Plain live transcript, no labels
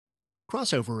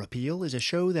Crossover Appeal is a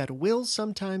show that will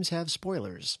sometimes have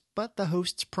spoilers, but the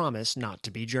hosts promise not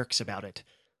to be jerks about it.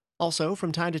 Also,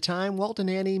 from time to time, Walt and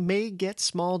Annie may get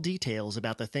small details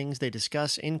about the things they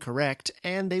discuss incorrect,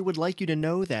 and they would like you to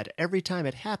know that every time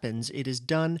it happens, it is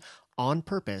done on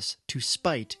purpose to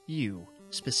spite you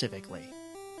specifically.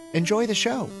 Enjoy the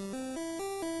show!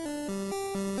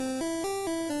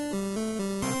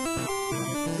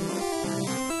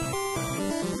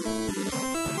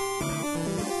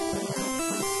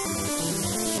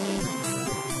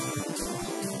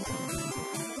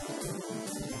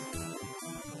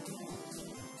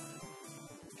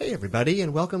 Hey everybody,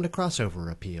 and welcome to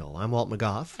Crossover Appeal. I'm Walt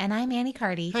McGough. And I'm Annie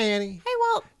Carty. Hi Annie.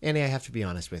 Hi Walt. Annie, I have to be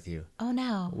honest with you. Oh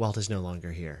no. Walt is no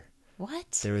longer here.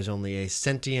 What? There is only a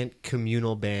sentient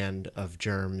communal band of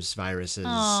germs, viruses,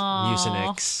 Aww.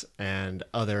 mucinex, and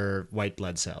other white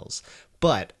blood cells.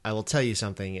 But I will tell you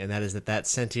something, and that is that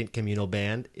sentient communal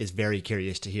band is very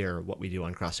curious to hear what we do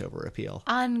on Crossover Appeal.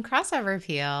 On Crossover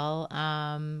Appeal,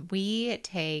 we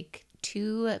take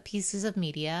two pieces of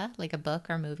media, like a book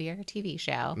or movie or TV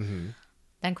show,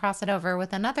 then cross it over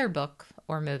with another book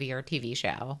or movie or TV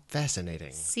show.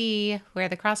 Fascinating. See where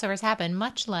the crossovers happen,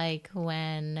 much like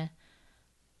when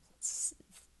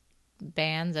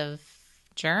bands of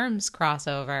germs cross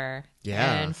over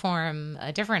and form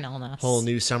a different illness. Whole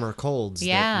new summer colds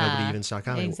that nobody even saw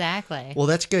coming. Exactly. Well,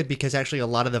 that's good because actually a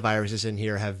lot of the viruses in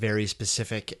here have very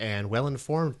specific and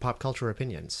well-informed pop culture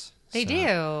opinions. They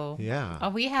do. Yeah.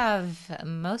 We have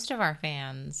most of our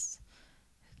fans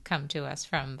come to us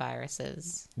from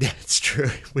viruses. Yeah, it's true.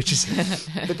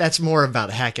 But that's more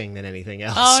about hacking than anything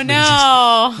else. Oh,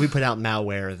 no. We put out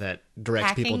malware that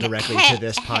directs people directly to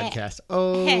this podcast.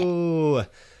 Oh,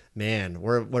 man.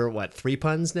 We're what, 3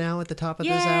 puns now at the top of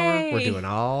this hour? We're doing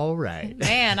all right.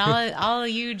 Man, all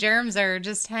you germs are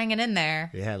just hanging in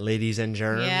there. Yeah, ladies and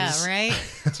germs. Yeah, right?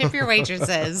 Tip your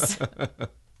waitresses.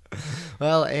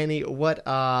 Well, Annie, what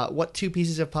 2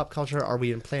 pieces of pop culture are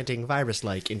we implanting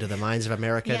virus-like into the minds of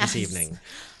America this evening?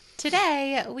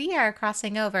 Today, we are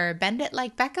crossing over Bend It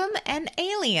Like Beckham and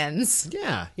Aliens.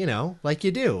 Yeah, like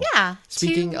you do. Yeah.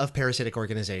 Speaking of parasitic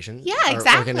organizations. Yeah,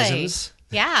 exactly. Organisms.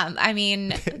 Yeah, I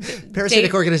mean...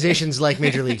 parasitic organizations like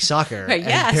Major League Soccer.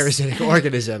 Yes. And parasitic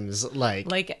organisms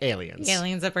like aliens.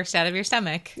 Aliens that burst out of your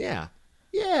stomach. Yeah.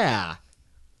 Yeah.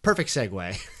 Perfect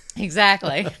segue.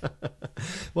 Exactly.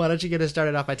 Why don't you get us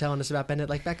started off by telling us about Bend It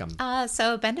Like Beckham?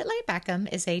 So Bend It Like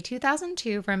Beckham is a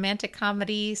 2002 romantic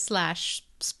comedy /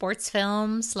 sports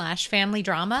film / family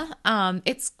drama.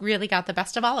 It's really got the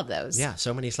best of all of those. Yeah,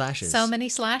 so many slashes. So many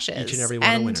slashes. Each and every one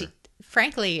a winner.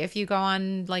 Frankly, if you go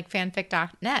on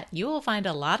fanfic.net, you will find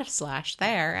a lot of slash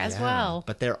there as well.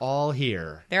 But they're all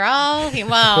here. They're all here.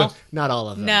 Well, not all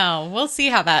of them. No, we'll see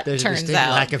how that turns out. There's a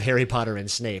distinct lack of Harry Potter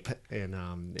and Snape in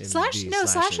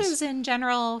slashes in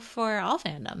general for all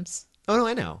fandoms. Oh, no,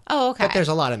 I know. Oh, okay. But there's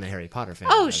a lot in the Harry Potter fandom.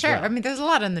 Oh, sure. Well. I mean, there's a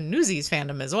lot in the Newsies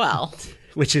fandom as well.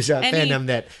 Which is a fandom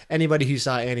that anybody who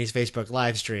saw Annie's Facebook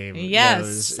live stream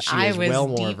knows she is well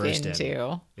more versed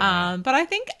in. Yeah. But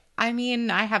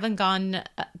I haven't gone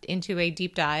into a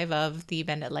deep dive of the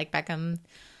Bend It Like Beckham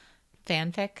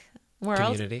fanfic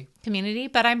world community,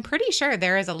 but I'm pretty sure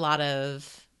there is a lot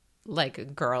of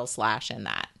girl slash in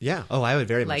that. Yeah. Oh, I would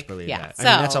very much believe that. So,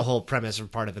 I mean, that's a whole premise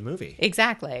of part of the movie.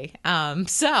 Exactly.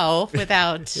 So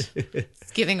without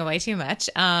giving away too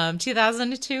much,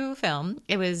 2002 film.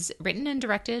 It was written and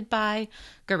directed by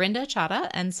Gorinda Chadha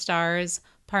and stars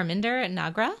Parminder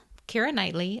Nagra, Keira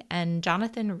Knightley, and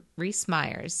Jonathan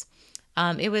Rhys-Meyers.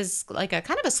 It was like a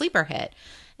kind of a sleeper hit,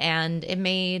 and it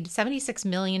made $76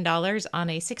 million on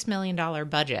a $6 million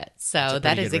budget. So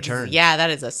that is that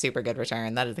is a super good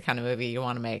return. That is the kind of movie you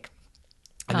want to make.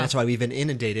 And that's why we've been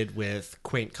inundated with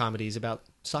quaint comedies about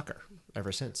soccer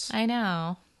ever since. I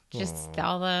know. Just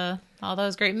all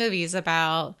those great movies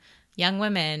about young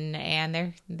women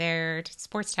and their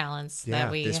sports talents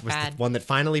that we have had. The one that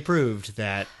finally proved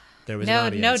that there was an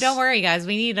audience. No, don't worry, guys.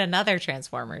 We need another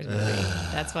Transformers movie.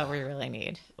 That's what we really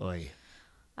need. Oy.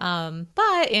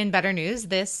 But in better news,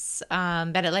 this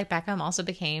Bend It Like Beckham also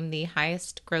became the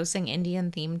highest grossing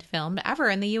Indian-themed film ever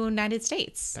in the United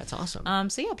States. That's awesome.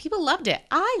 So yeah, people loved it.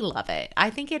 I love it. I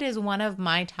think it is one of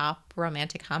my top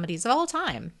romantic comedies of all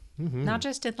time. Mm-hmm. Not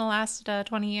just in the last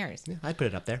 20 years. Yeah, I'd put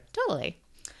it up there. Totally.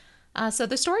 So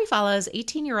the story follows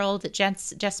 18-year-old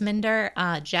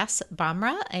Jasminder Jess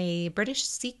Bamra, a British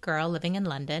Sikh girl living in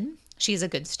London. She's a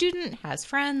good student, has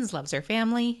friends, loves her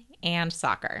family, and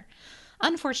soccer.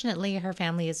 Unfortunately, her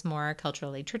family is more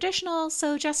culturally traditional,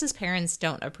 so Jess's parents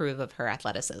don't approve of her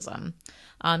athleticism.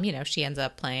 She ends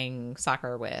up playing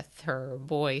soccer with her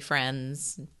boy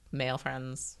friends, male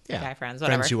friends, Yeah. guy friends,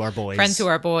 whatever. Friends who are boys. Friends who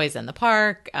are boys in the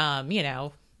park.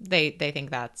 They think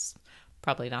that's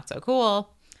probably not so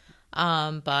cool.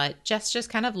 But Jess just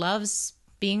kind of loves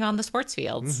being on the sports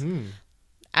fields,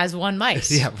 as one might.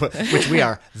 Yeah, which we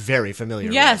are very familiar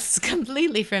with. Yes,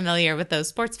 completely familiar with those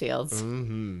sports fields.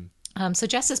 Mm-hmm. So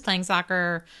Jess is playing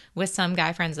soccer with some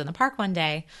guy friends in the park one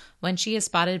day when she is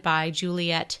spotted by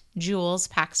Jules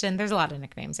Paxton. There's a lot of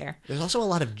nicknames here. There's also a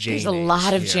lot of J There's names a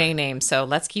lot of here. J names, so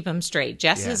let's keep them straight.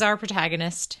 Jess is our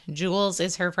protagonist. Jules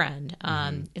is her friend,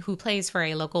 who plays for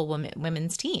a local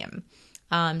women's team.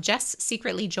 Jess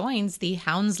secretly joins the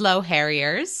Hounslow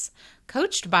Harriers,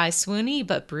 coached by swoony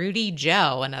but broody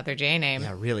Joe, another J name.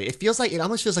 Yeah, really. It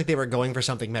almost feels like they were going for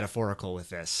something metaphorical with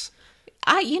this.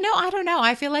 I don't know.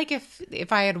 I feel like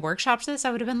if I had workshopped this,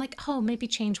 I would have been like, oh, maybe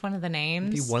change one of the names.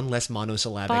 Maybe one less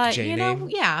monosyllabic but, J you name. know,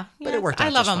 yeah. But it worked out I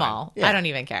love just them fine. all. Yeah. I don't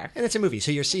even care. And it's a movie, so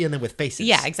you're seeing them with faces.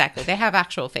 Yeah, exactly. They have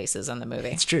actual faces in the movie.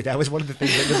 It's true. That was one of the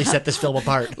things that really set this film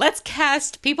apart. Let's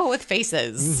cast people with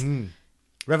faces. Mm-hmm.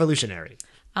 Revolutionary.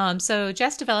 So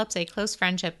Jess develops a close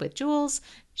friendship with Jules.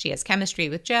 She has chemistry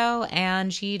with Joe,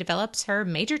 and she develops her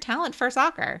major talent for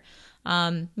soccer.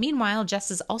 Meanwhile,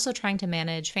 Jess is also trying to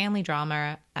manage family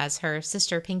drama as her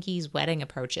sister Pinky's wedding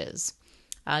approaches.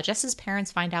 Jess's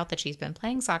parents find out that she's been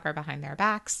playing soccer behind their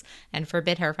backs and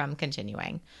forbid her from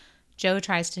continuing. Joe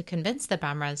tries to convince the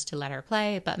Bamras to let her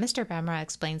play, but Mr. Bamra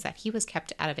explains that he was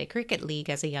kept out of a cricket league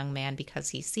as a young man because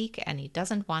he's Sikh and he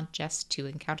doesn't want Jess to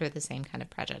encounter the same kind of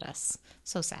prejudice.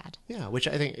 So sad. Yeah, which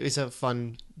I think is a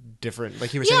fun, different,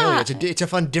 like you were saying earlier, it's a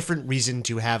fun, different reason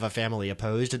to have a family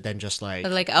opposed than just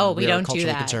like, oh, we we're don't do culturally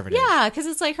that. conservative. Yeah, because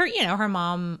it's like her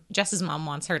mom, Jess's mom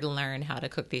wants her to learn how to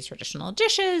cook these traditional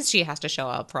dishes. She has to show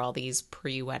up for all these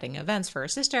pre-wedding events for her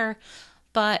sister.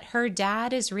 But her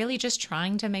dad is really just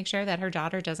trying to make sure that her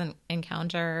daughter doesn't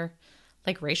encounter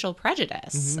like racial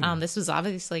prejudice. This was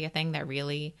obviously a thing that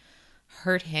really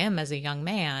hurt him as a young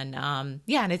man.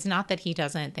 And it's not that he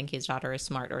doesn't think his daughter is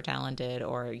smart or talented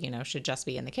or, should just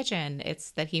be in the kitchen.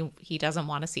 It's that he doesn't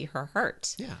want to see her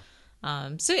hurt.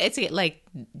 Yeah. So it's like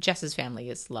Jess's family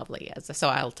is lovely. So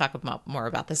I'll talk more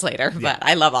about this later, but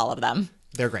I love all of them.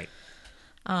 They're great.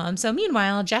 So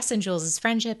meanwhile, Jess and Jules'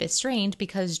 friendship is strained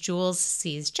because Jules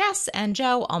sees Jess and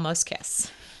Joe almost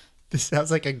kiss. This sounds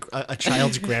like a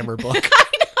child's grammar book.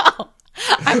 I know.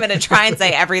 I'm going to try and say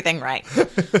everything right.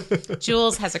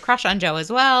 Jules has a crush on Joe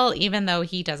as well, even though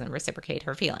he doesn't reciprocate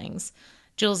her feelings.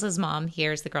 Jules' mom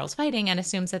hears the girls fighting and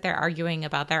assumes that they're arguing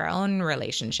about their own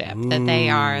relationship, that they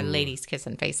are ladies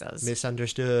kissing faces.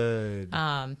 Misunderstood.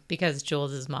 Because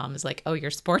Jules' mom is like, oh,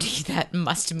 you're sporty. That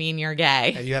must mean you're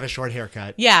gay. And you have a short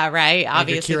haircut. Yeah, right. And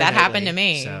Obviously, you're that Keira happened to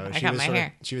Knightley, me. so I got my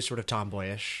hair. She was sort of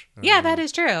tomboyish. Yeah, that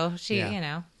is true. She.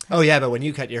 Oh yeah, but when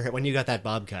you got that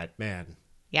bob cut, man.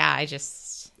 Yeah, I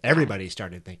just. Everybody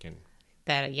started thinking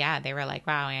that. Yeah, they were like,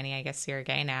 wow, Annie, I guess you're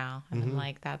gay now. And I'm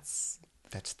like, That's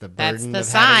the burden the of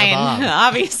sign, having a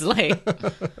bob.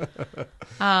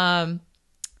 obviously.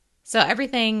 So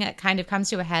everything kind of comes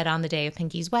to a head on the day of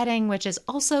Pinky's wedding, which is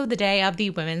also the day of the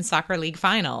Women's Soccer League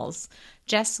finals.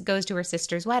 Jess goes to her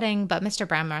sister's wedding, but Mr.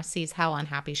 Brammer sees how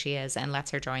unhappy she is and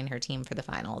lets her join her team for the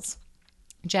finals.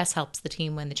 Jess helps the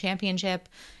team win the championship,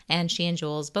 and she and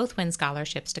Jules both win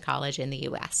scholarships to college in the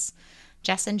U.S.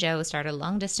 Jess and Joe start a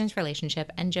long-distance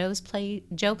relationship, and Joe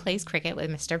plays cricket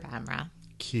with Mr. Bamra.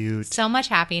 Cute. So much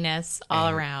happiness all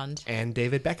around. And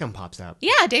David Beckham pops up.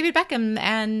 Yeah, David Beckham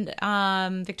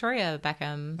and Victoria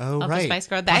Beckham of right. the Spice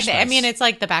Girls. Posh Spice. I mean, it's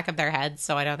like the back of their heads,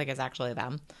 so I don't think it's actually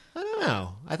them. I don't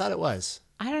know. I thought it was.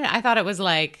 I don't know. I thought it was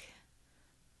like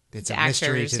It's the a mystery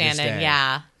actors to this standing. day.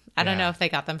 Yeah. I don't Yeah. know if they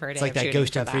got them for a day. It's like of that shooting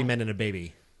ghost for of that. 3 Men and a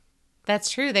Baby.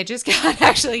 That's true. They just got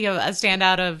actually a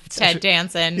standout of Ted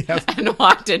Danson and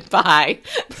walked it by.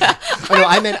 Oh no,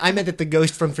 I meant that the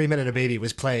ghost from 3 Men and a Baby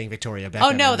was playing Victoria Beckham. Oh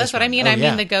no, in that's this what I one. mean. Oh, I mean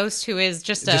yeah. the ghost who is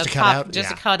just Just a a cutout?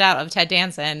 just Yeah. a cutout of Ted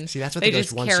Danson. See, that's what they the ghost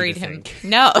just wants you to carried him. think.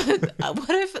 No, what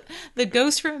if the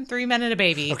ghost from 3 Men and a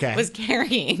Baby was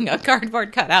carrying a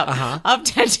cardboard cutout of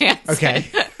Ted Danson? Okay.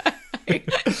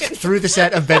 Through the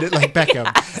set of Bend It Like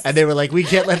Beckham. And they were like, we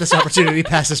can't let this opportunity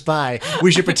pass us by.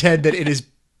 We should pretend that it is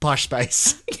Posh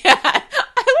Spice. Yeah,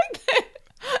 I like that.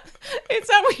 It's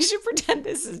not we should pretend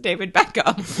this is David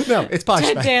Beckham. No, it's Posh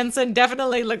Ted Spice. Danson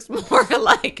definitely looks more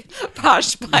like Posh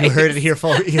Spice. You heard it here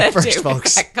first, David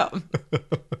folks. Beckham.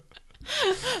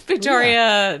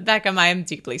 Victoria Beckham, I am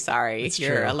deeply sorry.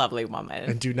 You're true. a lovely woman.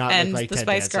 And do not and look like the Ted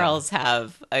Spice Danson. Girls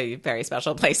have a very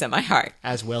special place in my heart.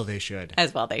 As well they should.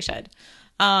 As well they should.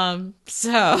 So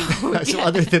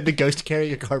other than the ghost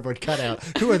carrying a cardboard cutout,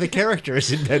 who are the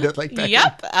characters in Bend It Like Beckham?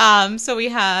 Yep. So we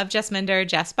have Jess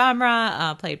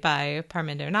Bamra, played by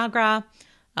Parminder Nagra.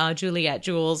 Juliet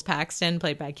Jules Paxton,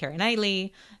 played by Keira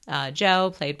Knightley.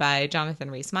 Joe, played by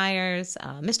Jonathan Rhys-Meyers.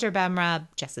 Mr. Bemra,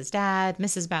 Jess's dad.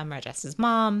 Mrs. Bemra, Jess's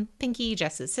mom. Pinky,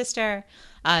 Jess's sister.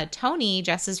 Tony,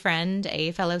 Jess's friend,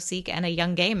 a fellow Sikh, and a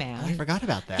young gay man. Oh, I forgot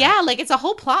about that. Yeah, like it's a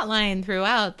whole plot line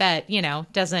throughout that,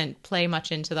 doesn't play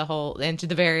much into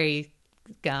the very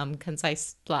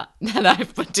concise plot that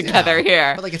I've put together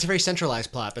here. But like it's a very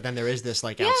centralized plot, but then there is this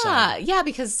like outside. Yeah,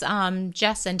 because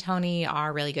Jess and Tony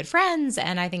are really good friends,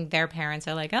 and I think their parents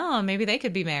are like, oh, maybe they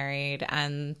could be married,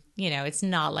 and it's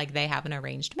not like they have an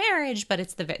arranged marriage, but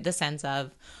it's the sense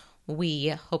of we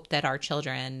hope that our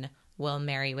children will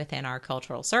marry within our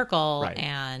cultural circle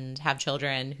and have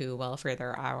children who will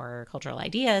further our cultural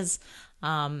ideas.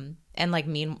 And like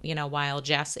while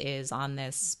Jess is on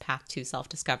this path to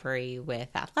self-discovery with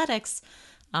athletics,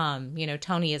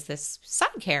 Tony is this side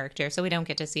character, so we don't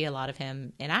get to see a lot of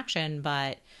him in action,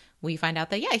 but we find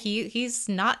out that, he's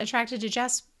not attracted to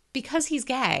Jess because he's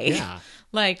gay. Yeah.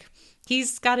 Like,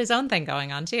 he's got his own thing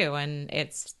going on too, and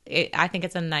I think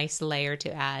it's a nice layer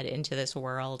to add into this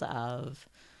world of,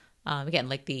 again,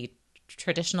 like the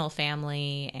traditional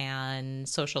family and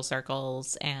social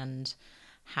circles and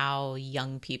how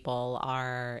young people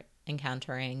are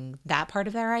encountering that part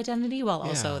of their identity while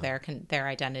also their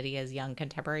identity as young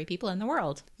contemporary people in the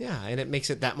world. Yeah, and it makes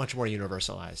it that much more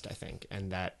universalized, I think,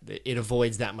 and that it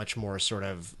avoids that much more sort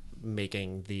of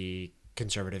making the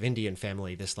conservative Indian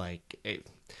family this like...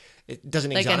 It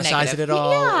doesn't like exoticize it at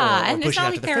all or push it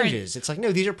out to the fringes. It's like,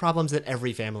 no, these are problems that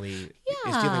every family is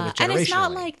dealing with generationally. And it's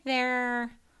not like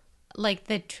they're like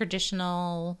the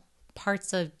traditional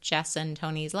parts of Jess and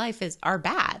Tony's life are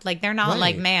bad. Like they're not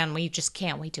like, man, we just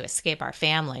can't wait to escape our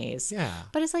families. Yeah.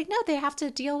 But it's like, no, they have to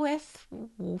deal with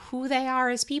who they are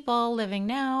as people living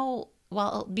now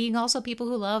while being also people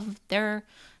who love their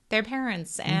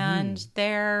parents and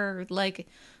their like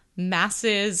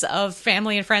masses of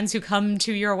family and friends who come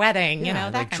to your wedding,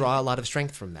 that like draw a lot of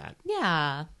strength from that.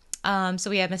 Yeah. So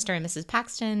we have Mr. and Mrs.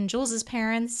 Paxton, Jules's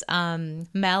parents.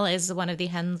 Mel is one of the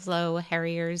Henslow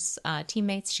Harriers'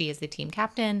 teammates. She is the team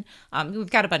captain. We've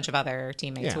got a bunch of other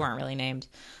teammates who aren't really named.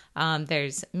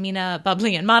 There's Mina,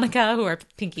 Bubbly, and Monica, who are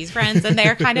Pinky's friends, and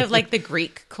they're kind of like the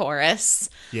Greek chorus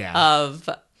of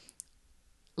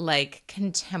like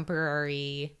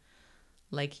contemporary,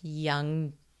 like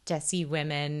young Desi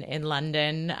women in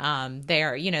London.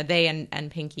 They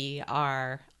and Pinky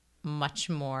are much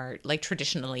more like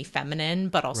traditionally feminine,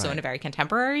 but also in a very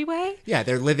contemporary way. Yeah,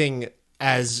 they're living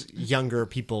as younger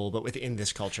people, but within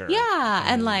this culture. Yeah,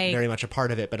 and like very much a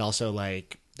part of it, but also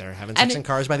like they're having sex in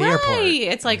cars by the airport.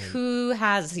 It's like who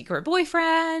has a secret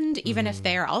boyfriend, even if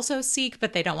they're also Sikh,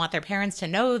 but they don't want their parents to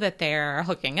know that they're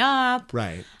hooking up.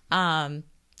 Right. And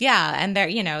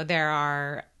there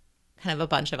are kind of a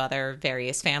bunch of other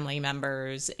various family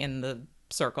members in the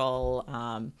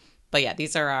circle. But yeah,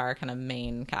 these are our kind of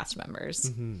main cast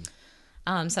members.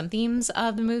 Some themes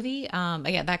of the movie.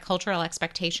 Again, that cultural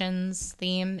expectations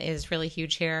theme is really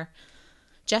huge here.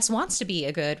 Jess wants to be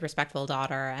a good, respectful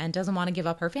daughter and doesn't want to give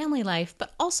up her family life,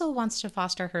 but also wants to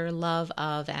foster her love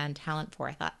of and talent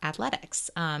for athletics.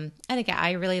 And again,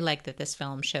 I really like that this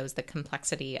film shows the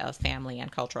complexity of family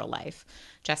and cultural life.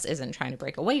 Jess isn't trying to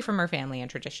break away from her family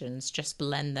and traditions, just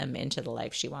blend them into the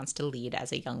life she wants to lead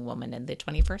as a young woman in the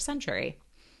 21st century.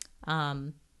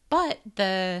 But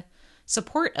the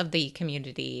support of the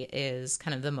community is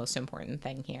kind of the most important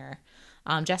thing here.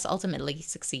 Jess ultimately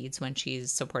succeeds when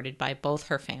she's supported by both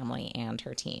her family and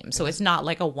her team. So it's not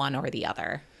like a one or the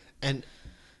other. And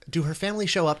do her family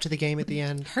show up to the game at the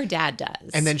end? Her dad does.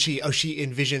 And then she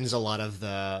envisions a lot of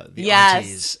the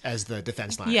aunties as the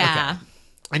defense line. Yeah. Okay.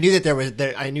 I knew that there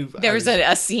was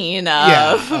a scene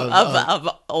of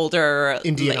older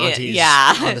Indian aunties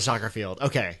on the soccer field.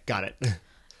 Okay, got it.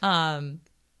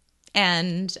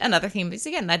 And another theme is,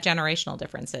 again, that generational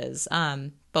differences.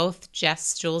 Both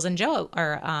Jess, Jules, and Joe,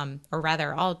 or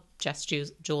rather all Jess,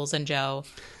 Jules, and Joe,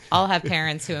 all have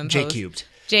parents who impose...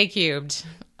 J-Cubed.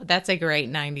 That's a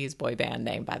great 90s boy band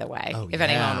name, by the way. Oh, if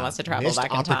anyone wants to travel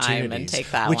back in time and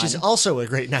take that which is also a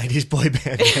great 90s boy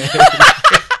band name.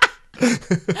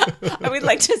 I would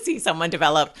like to see someone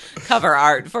develop cover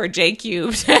art for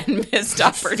J-Cubed and Missed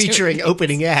Opportunities. Featuring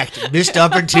opening act, Missed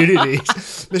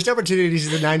Opportunities. Missed Opportunities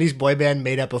is a 90s boy band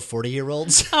made up of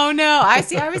 40-year-olds. Oh, no. I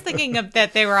was thinking of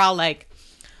that they were all like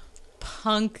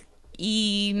punk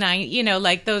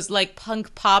like those like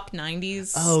punk pop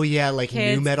 90s. Oh, yeah, like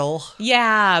kids. new metal.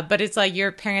 Yeah, but it's like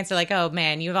your parents are like, oh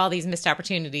man, you have all these missed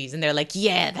opportunities. And they're like,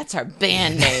 yeah, that's our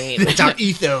band name. That's our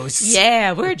ethos.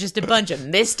 Yeah, we're just a bunch of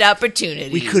missed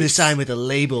opportunities. We could have signed with a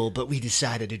label, but we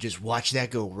decided to just watch that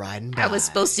go riding by. I was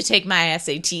supposed to take my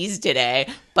SATs today,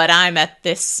 but I'm at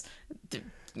this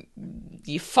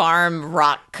farm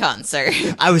rock concert.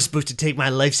 I was supposed to take my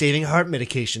life-saving heart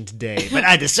medication today, but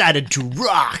I decided to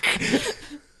rock.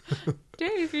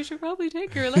 Dave, you should probably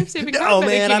take your life-saving heart Oh,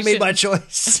 medication. man, I made my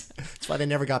choice. That's why they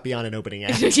never got beyond an opening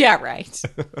act. Yeah, right.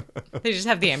 They just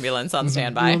have the ambulance on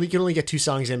standby. You can only get 2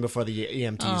 songs in before the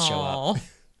EMTs show up.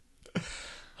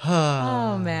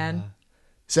 Oh, man.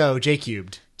 So,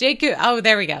 J-Cubed. Oh,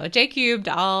 there we go. J-Cubed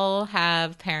all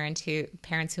have parents who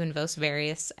impose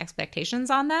various expectations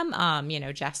on them.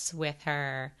 Jess with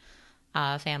her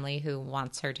family who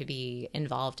wants her to be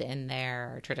involved in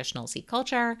their traditional Sikh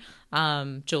culture.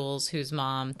 Jules, whose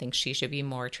mom thinks she should be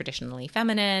more traditionally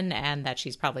feminine and that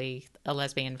she's probably a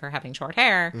lesbian for having short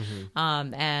hair.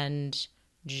 Mm-hmm. And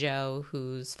Joe,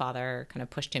 whose father kind of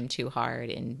pushed him too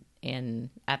hard in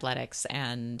athletics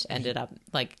and ended up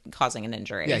like causing an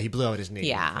injury. Yeah, he blew out his knee.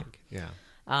 Yeah. I think. Yeah.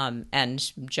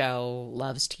 And Joe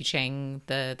loves teaching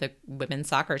the women's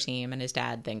soccer team, and his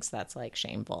dad thinks that's like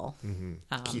shameful.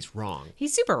 Mm-hmm. He's wrong.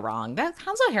 He's super wrong. The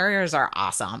Hounslow Harriers are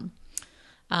awesome.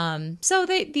 So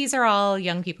these are all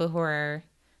young people who are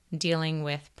dealing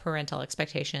with parental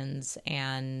expectations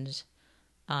and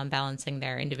balancing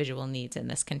their individual needs in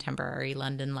this contemporary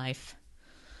London life.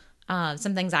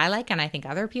 Some things I like and I think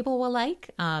other people will like.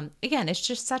 Again, it's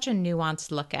just such a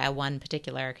nuanced look at one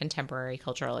particular contemporary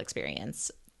cultural experience.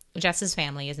 Jess's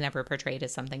family is never portrayed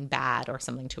as something bad or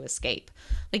something to escape.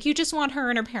 Like, you just want her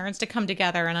and her parents to come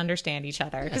together and understand each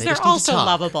other because they're all so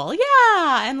lovable.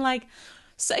 Yeah. And like,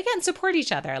 so again, support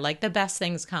each other. Like, the best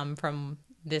things come from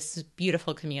this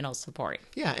beautiful communal support.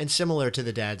 Yeah, and similar to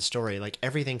the dad's story, like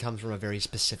everything comes from a very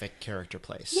specific character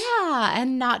place. Yeah,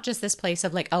 and not just this place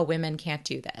of like, oh, women can't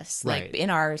do this. Right. Like, in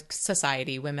our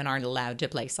society, women aren't allowed to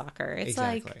play soccer. It's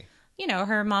like,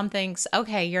 her mom thinks,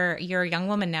 okay, you're a young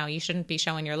woman now. You shouldn't be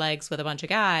showing your legs with a bunch of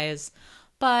guys.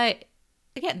 But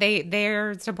again,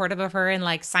 they're supportive of her in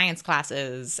like science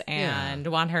classes and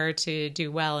want her to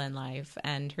do well in life.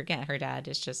 And her dad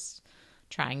is just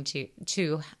trying to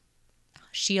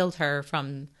shield her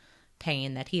from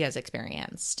pain that he has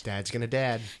experienced. Dad's gonna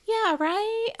dad. Yeah,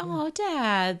 right? Oh,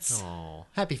 dads. Oh,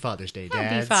 happy Father's Day,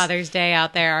 dads. Happy Father's Day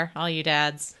out there, all you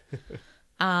dads.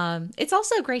 It's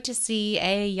also great to see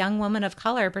a young woman of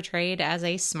color portrayed as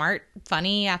a smart,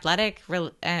 funny, athletic,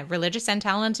 religious, and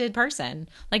talented person.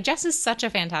 Like, Jess is such a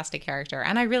fantastic character,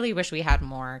 and I really wish we had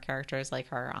more characters like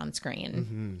her on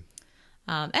screen.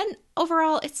 Mm-hmm. And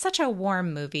overall, it's such a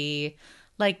warm movie.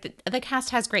 Like, the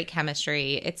cast has great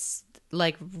chemistry. It's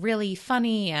like really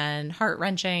funny and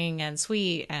heart-wrenching and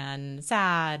sweet and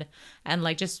sad and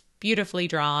like just beautifully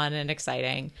drawn and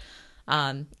exciting.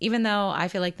 Even though I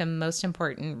feel like the most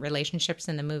important relationships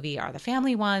in the movie are the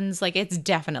family ones, like, it's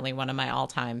definitely one of my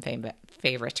all-time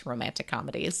favorite romantic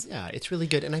comedies. Yeah, it's really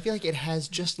good. And I feel like it has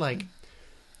just like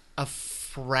a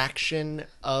fraction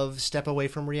of step away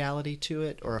from reality to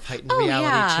it, or of heightened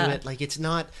reality to it. Like,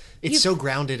 it's so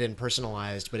grounded and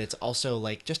personalized, but it's also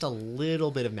like just a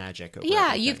little bit of magic over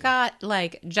everything. You've got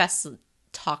like Jess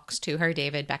talks to her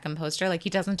David Beckham poster, like he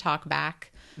doesn't talk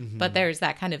back, but there's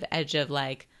that kind of edge of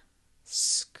like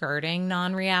skirting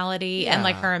non-reality and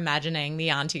like her imagining the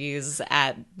aunties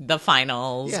at the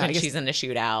finals when she's in the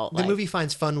shootout. The movie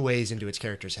finds fun ways into its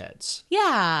characters' heads.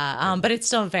 But it's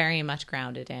still very much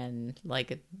grounded in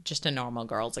like just a normal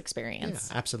girl's experience.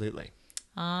 Yeah, absolutely.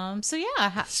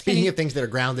 Speaking of things that are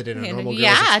grounded in a normal girl's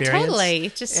experience. Yeah, totally.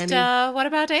 Just what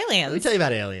about Aliens? Let me tell you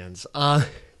about Aliens.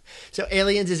 So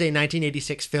Aliens is a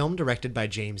 1986 film directed by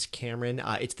James Cameron.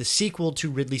 It's the sequel to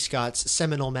Ridley Scott's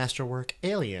seminal masterwork,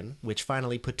 Alien, which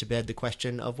finally put to bed the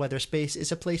question of whether space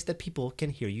is a place that people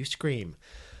can hear you scream.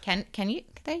 Can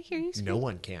they hear you scream? No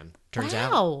one can. Turns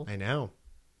out. I know.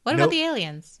 What about the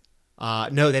aliens?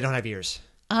 No, they don't have ears.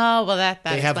 Oh, well, that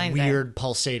they have weird it.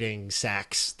 pulsating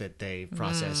sacs that they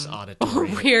process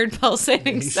auditory. Weird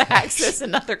pulsating sacs is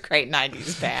another great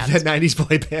 90s band. The 90s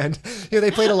boy band. They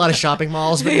played a lot of shopping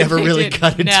malls, but never really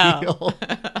cut a deal.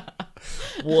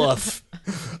 Woof.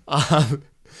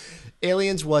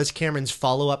 Aliens was Cameron's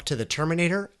follow-up to The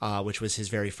Terminator, which was his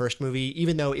very first movie,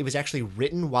 even though it was actually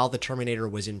written while The Terminator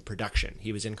was in production.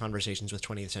 He was in conversations with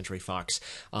 20th Century Fox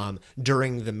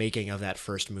during the making of that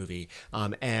first movie.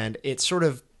 And it sort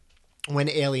of when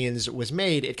Aliens was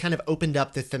made, it kind of opened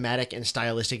up the thematic and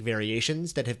stylistic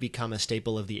variations that have become a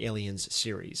staple of the Aliens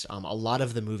series. A lot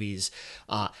of the movies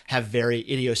have very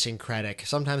idiosyncratic,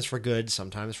 sometimes for good,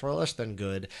 sometimes for less than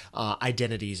good,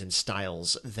 identities and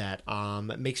styles that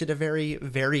makes it a very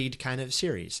varied kind of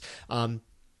series.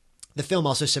 The film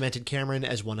also cemented Cameron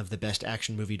as one of the best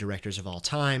action movie directors of all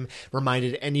time,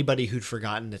 reminded anybody who'd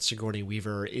forgotten that Sigourney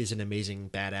Weaver is an amazing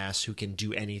badass who can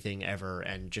do anything ever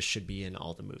and just should be in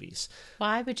all the movies.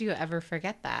 Why would you ever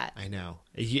forget that? I know.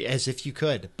 As if you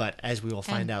could, but as we will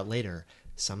find out later,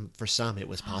 for some it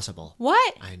was possible.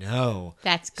 What? I know.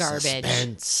 That's garbage.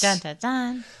 Suspense. Dun,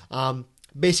 dun, dun.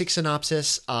 Basic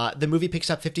synopsis. The movie picks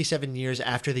up 57 years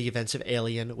after the events of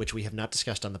Alien, which we have not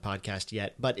discussed on the podcast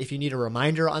yet. But if you need a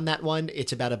reminder on that one,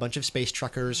 it's about a bunch of space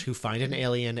truckers who find an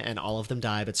alien and all of them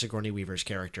die but Sigourney Weaver's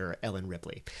character, Ellen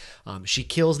Ripley. She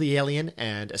kills the alien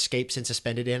and escapes in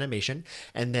suspended animation.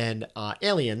 And then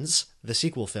Aliens, the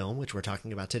sequel film, which we're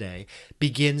talking about today,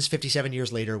 begins 57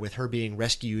 years later with her being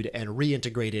rescued and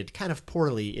reintegrated kind of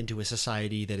poorly into a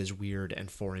society that is weird and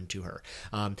foreign to her.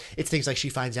 It's things like she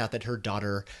finds out that her daughter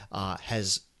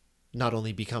has not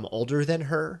only become older than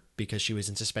her because she was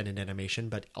in suspended animation,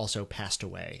 but also passed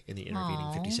away in the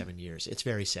intervening 57 years. It's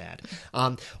very sad.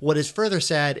 What is further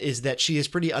sad is that she is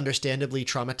pretty understandably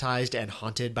traumatized and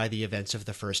haunted by the events of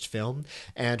the first film,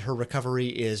 and her recovery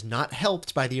is not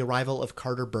helped by the arrival of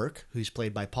Carter Burke, who's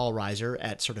played by Paul Reiser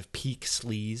at sort of peak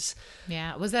sleaze.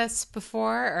 Yeah. Was this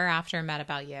before or after Mad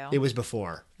About You? It was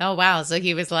before. Oh, wow. So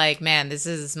he was like, man, this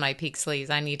is my peak sleaze.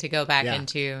 I need to go back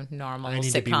into normal I need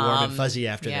sitcom. to be warm and fuzzy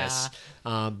after this.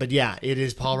 But yeah, it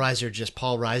is Paul Reiser just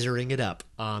Paul Reisering it up.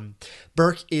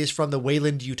 Burke is from the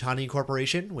Weyland-Yutani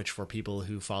Corporation, which for people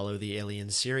who follow the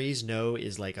Aliens series know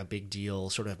is like a big deal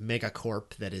sort of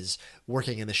megacorp that is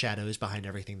working in the shadows behind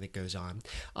everything that goes on.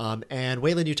 And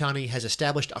Weyland-Yutani has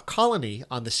established a colony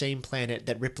on the same planet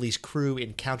that Ripley's crew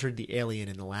encountered the alien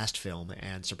in the last film,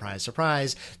 and surprise,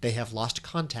 surprise, they have lost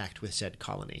contact with said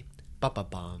colony.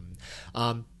 Ba-ba-bum.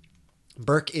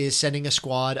 Burke is sending a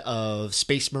squad of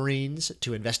space marines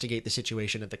to investigate the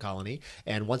situation at the colony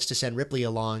and wants to send Ripley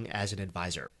along as an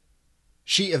advisor.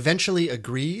 She eventually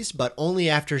agrees, but only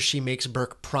after she makes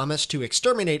Burke promise to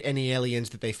exterminate any aliens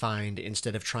that they find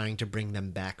instead of trying to bring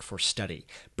them back for study.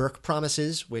 Burke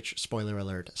promises, which, spoiler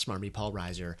alert, smarmy Paul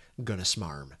Reiser, gonna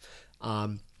smarm.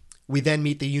 We then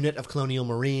meet the unit of Colonial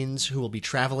Marines who will be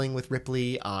traveling with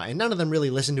Ripley, and none of them really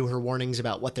listen to her warnings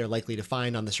about what they're likely to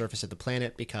find on the surface of the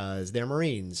planet because they're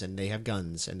Marines and they have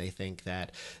guns and they think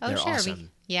that they're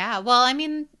awesome. Yeah, well, I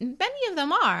mean, many of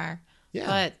them are.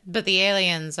 Yeah. But the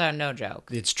aliens are no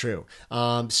joke. It's true.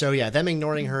 So yeah, them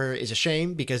ignoring her is a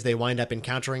shame because they wind up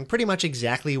encountering pretty much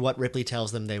exactly what Ripley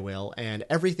tells them they will, and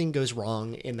everything goes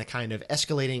wrong in the kind of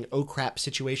escalating oh crap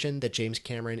situation that James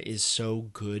Cameron is so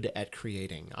good at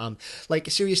creating. Like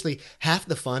seriously, half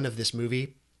the fun of this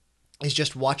movie is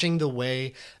just watching the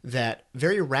way that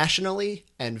very rationally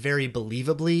and very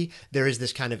believably there is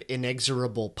this kind of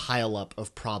inexorable pileup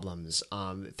of problems.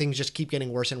 Things just keep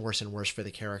getting worse and worse and worse for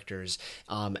the characters.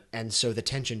 And so the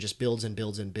tension just builds and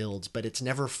builds and builds, but it's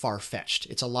never far-fetched.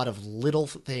 It's a lot of little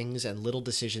things and little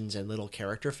decisions and little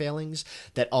character failings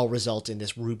that all result in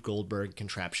this Rube Goldberg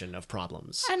contraption of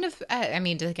problems. And I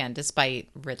mean, again, despite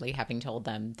Ridley having told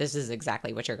them this is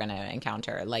exactly what you're going to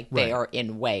encounter, like they are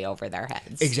in way over their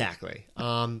heads. Exactly.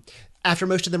 After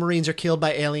most of the Marines are killed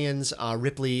by aliens,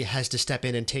 Ripley has to step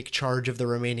in and take charge of the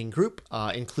remaining group,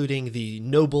 including the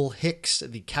noble Hicks,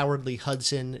 the cowardly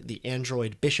Hudson, the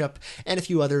android Bishop, and a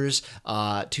few others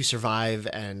to survive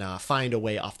and find a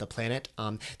way off the planet.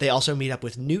 They also meet up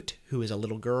with Newt, who is a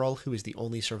little girl who is the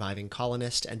only surviving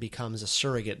colonist and becomes a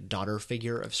surrogate daughter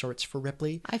figure of sorts for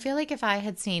Ripley. I feel like if I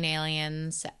had seen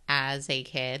Aliens as a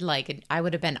kid, like I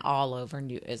would have been all over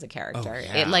Newt as a character. Oh,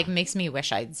 yeah. It like makes me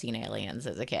wish I'd seen Aliens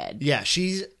as a kid. Yeah,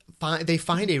 they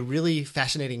find a really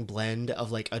fascinating blend of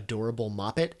like adorable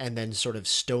Moppet and then sort of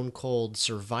stone cold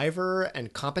survivor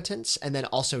and competence, and then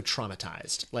also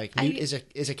traumatized. Like Newt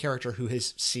is a character who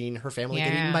has seen her family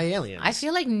get eaten by aliens. I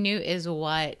feel like Newt is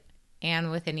what Anne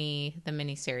Withany, the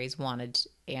miniseries, wanted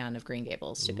Anne of Green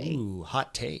Gables to be. Ooh,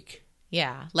 hot take.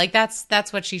 Yeah, like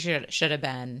that's what she should have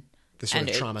been. The sort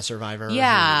of trauma survivor.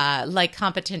 Yeah, like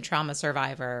competent trauma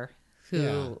survivor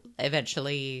who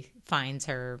eventually finds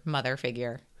her mother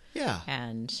figure. Yeah.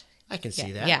 And I can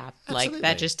see that. Yeah, Absolutely. like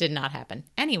that just did not happen.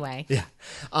 Anyway. Yeah.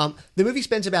 The movie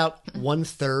spends about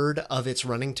 1/3 of its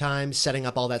running time setting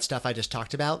up all that stuff I just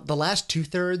talked about. The last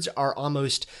 2/3 are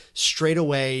almost straight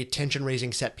away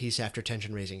tension-raising set piece after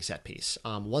tension-raising set piece.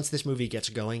 Once this movie gets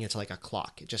going, it's like a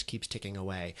clock. It just keeps ticking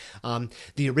away.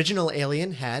 The original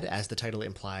Alien had, as the title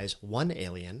implies, one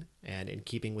alien. And in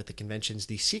keeping with the conventions,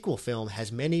 the sequel film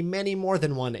has many, many more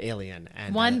than one alien.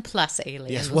 And one plus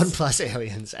aliens. Yes, one plus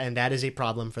aliens. And that is a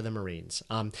problem for the Marines.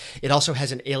 It also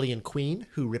has an alien queen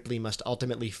who Ripley must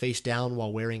ultimately face down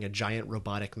while wearing a giant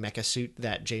robotic mecha suit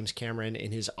that James Cameron,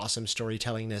 in his awesome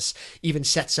storytellingness, even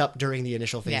sets up during the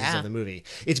initial phases of the movie.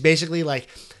 It's basically like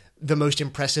the most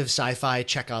impressive sci-fi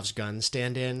Chekhov's gun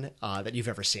stand-in that you've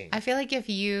ever seen. I feel like if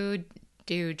you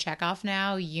do Chekhov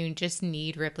now, you just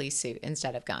need Ripley's suit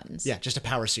instead of guns. Yeah, just a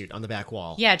power suit on the back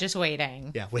wall. Yeah, just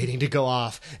waiting. Yeah, waiting to go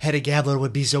off. Hedda Gabler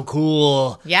would be so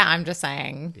cool. Yeah, I'm just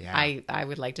saying. Yeah. I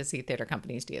would like to see theater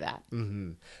companies do that.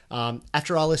 Mm-hmm.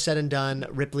 After all is said and done,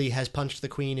 Ripley has punched the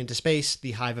Queen into space.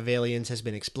 The hive of aliens has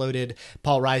been exploded.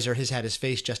 Paul Reiser has had his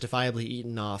face justifiably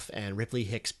eaten off, and Ripley,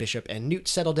 Hicks, Bishop, and Newt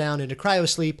settle down into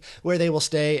cryosleep, where they will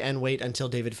stay and wait until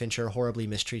David Fincher horribly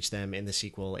mistreats them in the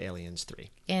sequel Aliens 3.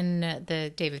 In the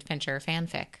David Fincher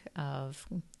fanfic of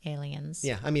Aliens.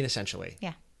 Yeah, I mean, essentially.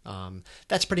 Yeah.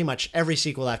 That's pretty much every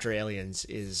sequel after Aliens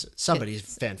is somebody's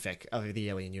fanfic of the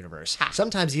Alien universe.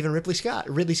 Sometimes even Ridley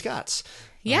Scott's.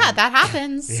 Yeah, that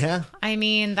happens. Yeah. I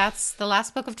mean, that's the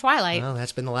last book of Twilight. Well,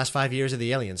 that's been the last 5 years of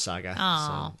the Alien saga.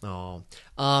 Aw.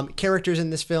 So, characters in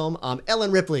this film.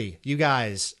 Ellen Ripley, you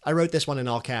guys. I wrote this one in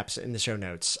all caps in the show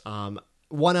notes.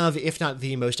 One of, if not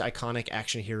the most iconic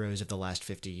action heroes of the last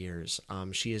 50 years.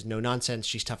 She is no nonsense.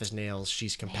 She's tough as nails.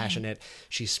 She's compassionate.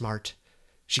 She's smart.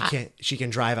 She can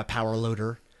drive a power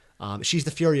loader. She's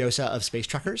the Furiosa of space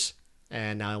truckers.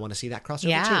 And now I want to see that crossover too.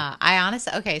 Yeah, I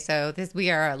honestly, okay, so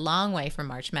we are a long way from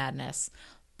March Madness,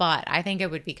 but I think it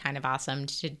would be kind of awesome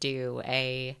to do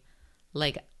a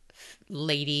like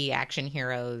lady action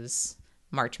heroes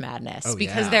March Madness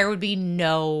because there would be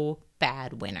no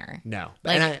bad winner. No.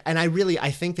 Like,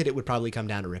 I think that it would probably come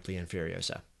down to Ripley and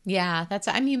Furiosa. Yeah,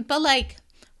 but like,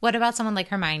 what about someone like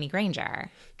Hermione Granger?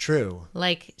 True.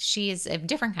 Like, she's a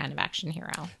different kind of action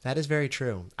hero. That is very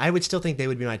true. I would still think they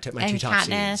would be my two top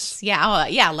seeds. Yeah,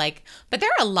 but there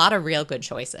are a lot of real good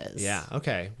choices. Yeah,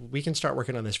 okay. We can start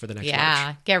working on this for the next March.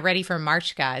 Yeah, get ready for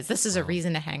March, guys. This is a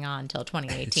reason to hang on till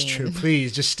 2018. It's true.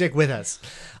 Please, just stick with us.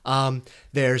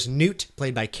 There's Newt,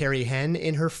 played by Carrie Henn,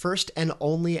 in her first and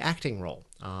only acting role.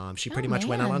 She pretty much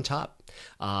went out on top.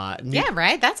 Newt, yeah,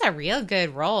 right? That's a real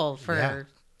good role for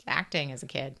acting as a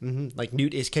kid. Mm-hmm. Like,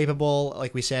 Newt is capable,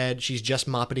 like we said. She's just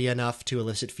moppety enough to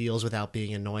elicit feels without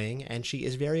being annoying, and she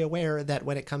is very aware that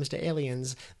when it comes to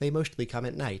aliens, they mostly come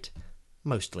at night.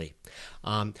 Mostly.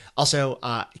 Also,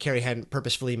 Carrie Henn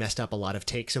purposefully messed up a lot of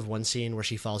takes of one scene where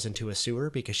she falls into a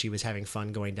sewer because she was having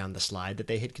fun going down the slide that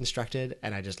they had constructed,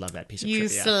 and I just love that piece of trivia. You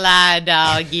slide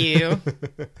dog, you.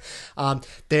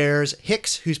 There's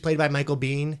Hicks, who's played by Michael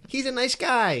Biehn. He's a nice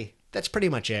guy. That's pretty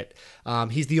much it.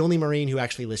 He's the only Marine who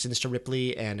actually listens to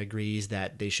Ripley and agrees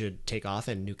that they should take off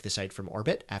and nuke the site from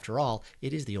orbit. After all,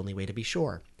 it is the only way to be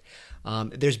sure.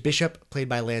 There's Bishop, played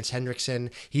by Lance Henriksen.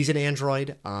 He's an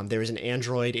android. There is an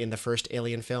android in the first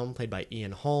Alien film, played by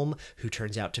Ian Holm, who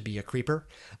turns out to be a creeper.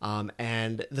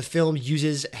 And the film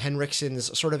uses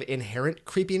Henriksen's sort of inherent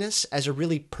creepiness as a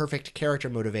really perfect character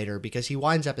motivator because he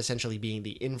winds up essentially being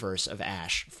the inverse of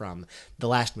Ash from the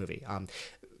last movie.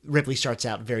 Ripley starts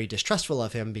out very distrustful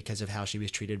of him because of how she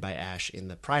was treated by Ash in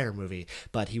the prior movie,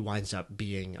 but he winds up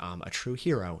being a true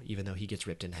hero, even though he gets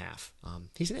ripped in half.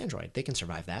 He's an android. They can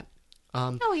survive that.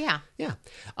 Oh, yeah.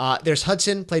 Yeah. There's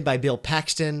Hudson, played by Bill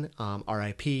Paxton,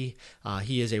 R.I.P.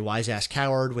 He is a wise-ass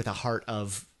coward with a heart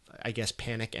of, I guess,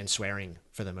 panic and swearing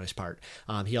for the most part.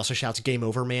 He also shouts "Game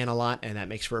over, man" a lot, and that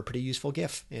makes for a pretty useful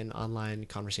gif in online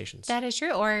conversations. That is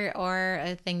true. Or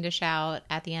a thing to shout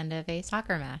at the end of a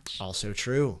soccer match. Also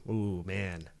true. Ooh,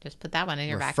 man. Just put that one in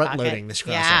your back front pocket. Loading this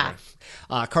crossover.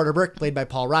 Yeah. Carter Burke, played by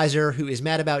Paul Reiser, who is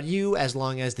mad about you as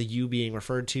long as the you being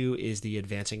referred to is the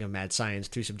advancing of mad science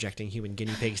through subjecting human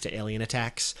guinea pigs to alien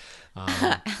attacks.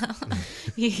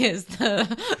 He is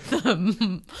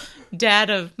the dad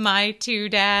of my two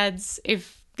dads.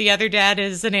 If the other dad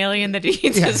is an alien that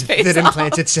eats his face that off.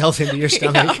 implants itself into your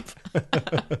stomach.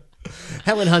 Yep.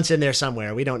 Helen Hunt's in there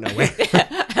somewhere. We don't know where.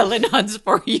 Helen Hunt's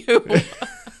for you.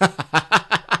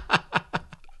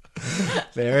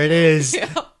 There it is.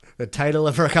 Yep. The title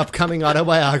of her upcoming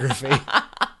autobiography.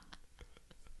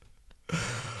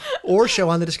 Or show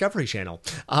on the Discovery Channel.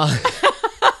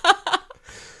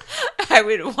 I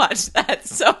would watch that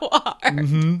so hard.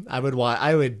 Mm-hmm. I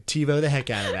would TiVo the heck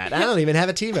out of that. I don't even have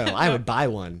a TiVo. I would buy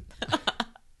one.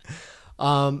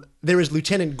 There is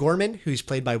Lieutenant Gorman, who's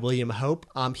played by William Hope.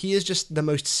 He is just the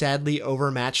most sadly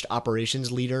overmatched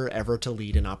operations leader ever to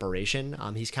lead an operation.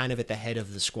 He's kind of at the head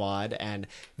of the squad and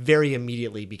very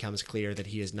immediately becomes clear that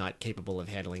he is not capable of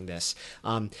handling this.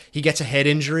 He gets a head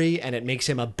injury and it makes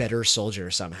him a better soldier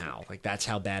somehow. Like, that's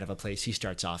how bad of a place he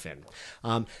starts off in.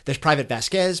 There's Private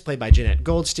Vasquez, played by Jeanette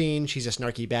Goldstein. She's a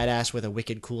snarky badass with a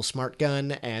wicked cool smart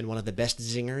gun and one of the best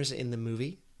zingers in the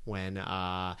movie. When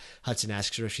Hudson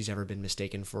asks her if she's ever been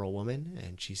mistaken for a woman,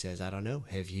 and she says, "I don't know.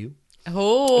 Have you?"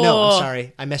 Oh no, I'm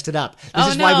sorry, I messed it up. This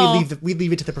is why we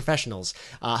leave it to the professionals.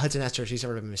 Hudson asks her if she's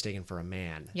ever been mistaken for a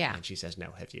man. Yeah, and she says,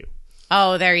 "No. Have you?"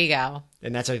 Oh, there you go.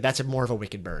 And that's a more of a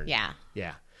wicked burn. Yeah.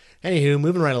 Anywho,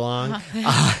 moving right along.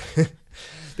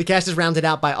 The cast is rounded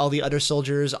out by all the other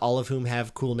soldiers, all of whom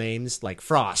have cool names like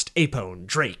Frost, Apone,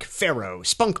 Drake, Pharaoh,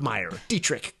 Spunkmeyer,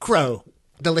 Dietrich, Crow.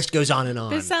 The list goes on and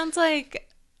on. This sounds like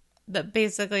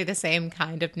basically the same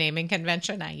kind of naming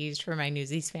convention I used for my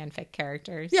Newsies fanfic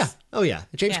characters. Yeah. Oh, yeah.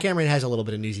 James Cameron has a little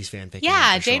bit of Newsies fanfic.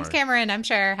 Yeah, James Cameron, I'm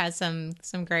sure, has some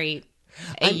great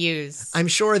AUs. I'm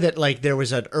sure that there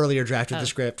was an earlier draft of the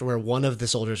script where one of the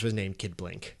soldiers was named Kid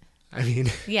Blink. I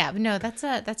mean, yeah, but no, that's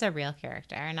a real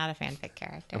character, not a fanfic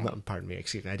character. Pardon me,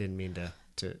 excuse me. I didn't mean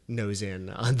to nose in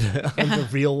on the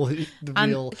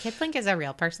real. Kid Blink is a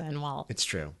real person. Well, it's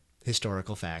true.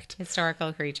 Historical fact.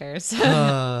 Historical creatures.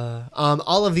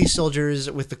 All of these soldiers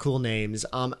with the cool names,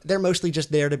 they're mostly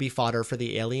just there to be fodder for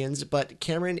the aliens, but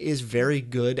Cameron is very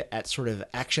good at sort of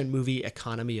action movie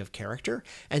economy of character,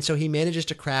 and so he manages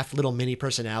to craft little mini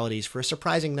personalities for a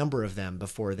surprising number of them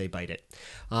before they bite it.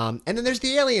 And then there's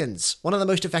the aliens. One of the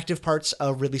most effective parts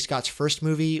of Ridley Scott's first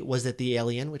movie was that the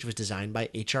alien, which was designed by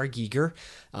H.R. Giger,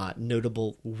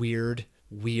 notable weird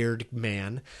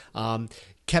man,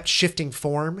 kept shifting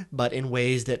form, but in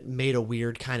ways that made a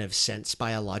weird kind of sense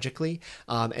biologically.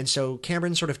 And so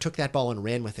Cameron sort of took that ball and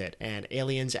ran with it. And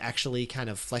Aliens actually kind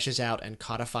of fleshes out and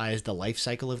codifies the life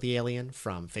cycle of the alien,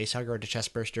 from facehugger to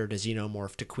chestburster to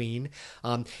xenomorph to queen.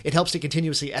 It helps to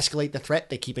continuously escalate the threat.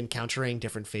 They keep encountering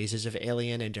different phases of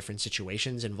alien and different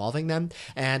situations involving them.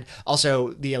 And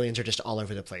also, the aliens are just all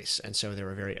over the place. And so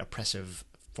they're a very oppressive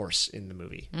force in the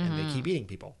movie. And they keep eating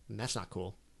people. And that's not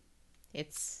cool.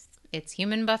 It's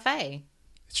human buffet.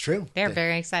 It's true. They're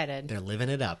very excited. They're living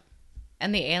it up.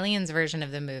 And the aliens version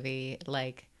of the movie,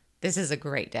 this is a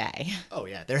great day. Oh,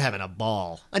 yeah. They're having a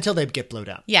ball until they get blowed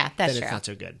up. Yeah, that's true. Then it's not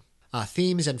so good.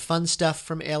 Themes and fun stuff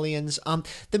from Aliens.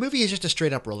 The movie is just a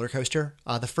straight up roller coaster.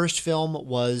 The first film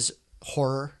was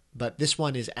horror, but this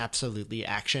one is absolutely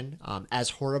action.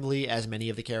 As horribly as many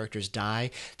of the characters die,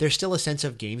 there's still a sense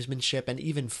of gamesmanship and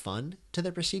even fun to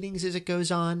the proceedings as it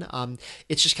goes on.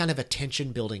 It's just kind of a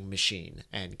tension-building machine,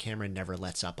 and Cameron never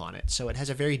lets up on it. So it has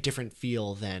a very different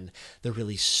feel than the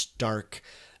really stark,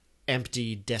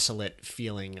 empty, desolate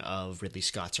feeling of Ridley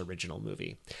Scott's original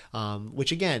movie.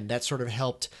 Which, again, that sort of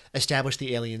helped establish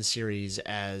the Alien series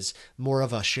as more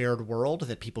of a shared world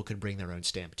that people could bring their own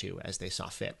stamp to as they saw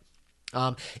fit.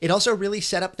 It also really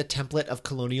set up the template of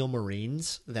colonial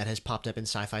marines that has popped up in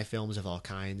sci-fi films of all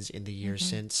kinds in the years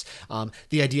since.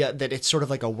 The idea that it's sort of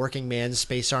like a working man's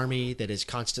space army that is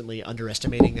constantly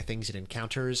underestimating the things it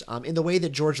encounters. In the way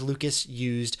that George Lucas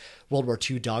used World War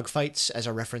II dogfights as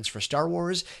a reference for Star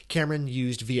Wars, Cameron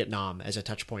used Vietnam as a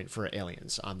touch point for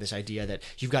Aliens. This idea that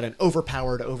you've got an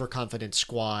overpowered, overconfident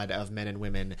squad of men and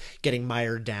women getting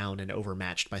mired down and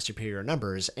overmatched by superior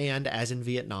numbers, and, as in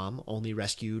Vietnam, only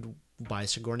rescued by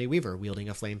Sigourney Weaver wielding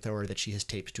a flamethrower that she has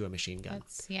taped to a machine gun.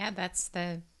 That's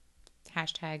the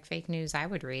hashtag fake news I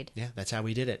would read. Yeah, that's how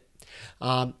we did it.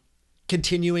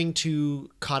 Continuing to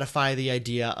codify the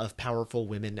idea of powerful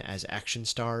women as action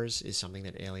stars is something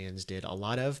that Aliens did a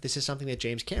lot of. This is something that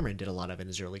James Cameron did a lot of in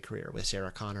his early career, with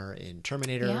Sarah Connor in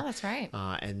Terminator. Yeah, that's right.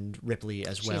 And Ripley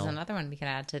as well. She's another one we can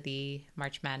add to the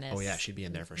March Madness. Oh yeah, she'd be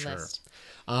in there for list.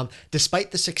 sure.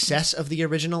 Despite the success of the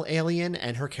original Alien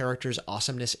and her character's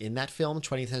awesomeness in that film,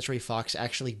 20th Century Fox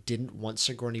actually didn't want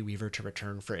Sigourney Weaver to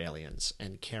return for Aliens,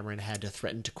 and Cameron had to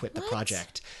threaten to quit the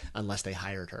project unless they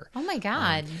hired her. Oh my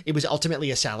God. It was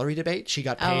ultimately a salary debate. She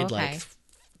got paid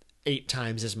 8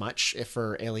 times as much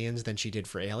for Aliens than she did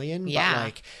for Alien. Yeah.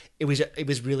 But it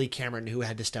was really Cameron who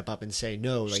had to step up and say,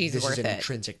 no, She's this is an worth it.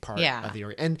 intrinsic part of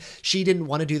the and she didn't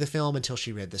want to do the film until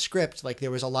she read the script.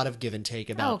 There was a lot of give and take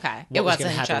about what was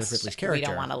going to happen with Ripley's character. We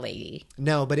don't want a lady.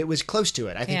 No, but it was close to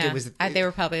it. I think it was. They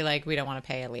were probably like, we don't want to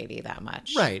pay a lady that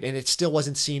much. Right, and it still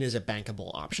wasn't seen as a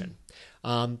bankable option.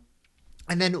 And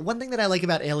then one thing that I like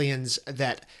about Aliens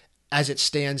that as it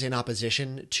stands in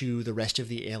opposition to the rest of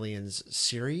the Aliens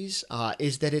series,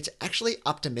 is that it's actually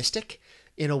optimistic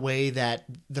in a way that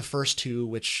the first two,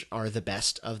 which are the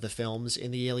best of the films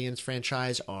in the Aliens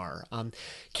franchise, are.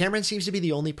 Cameron seems to be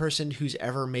the only person who's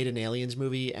ever made an Aliens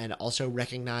movie and also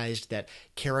recognized that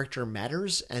character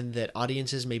matters and that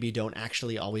audiences maybe don't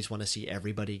actually always want to see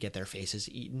everybody get their faces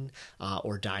eaten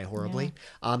or die horribly.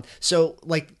 So,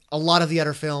 like, a lot of the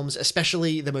other films,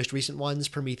 especially the most recent ones,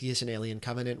 Prometheus and Alien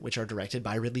Covenant, which are directed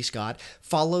by Ridley Scott,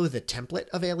 follow the template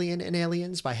of Alien and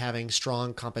Aliens by having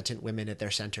strong, competent women at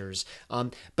their centers.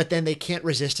 But then they can't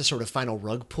resist a sort of final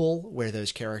rug pull where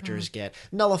those characters get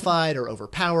nullified or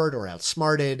overpowered or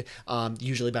outsmarted,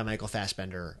 usually by Michael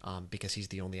Fassbender, because he's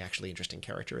the only actually interesting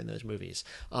character in those movies.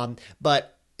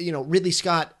 But Ridley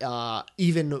Scott,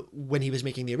 even when he was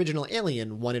making the original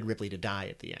Alien, wanted Ripley to die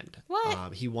at the end.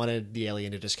 What? He wanted the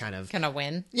alien to just kind of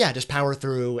win? Yeah, just power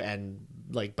through and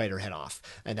like bite her head off,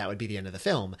 and that would be the end of the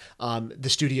film. The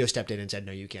studio stepped in and said,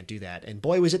 "No, you can't do that." And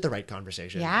boy, was it the right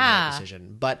conversation, yeah, right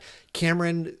decision. But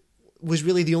Cameron was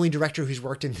really the only director who's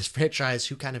worked in this franchise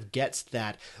who kind of gets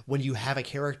that when you have a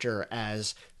character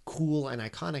as cool and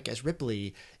iconic as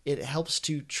Ripley, it helps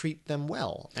to treat them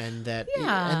well, and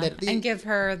and give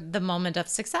her the moment of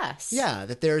success. Yeah,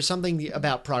 that there's something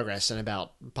about progress and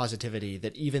about positivity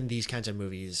that even these kinds of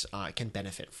movies can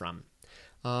benefit from.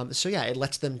 So yeah, it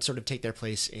lets them sort of take their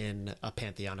place in a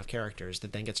pantheon of characters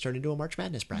that then gets turned into a March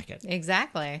Madness bracket.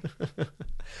 Exactly.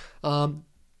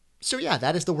 So yeah,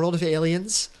 that is the world of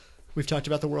Aliens. We've talked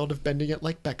about the world of Bending It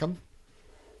Like Beckham.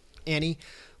 Annie,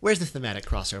 where's the thematic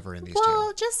crossover in these two?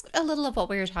 Well, just a little of what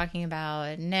we were talking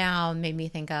about now made me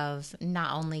think of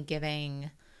not only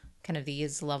giving kind of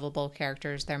these lovable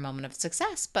characters their moment of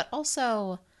success, but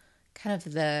also kind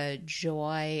of the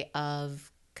joy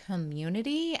of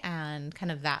community and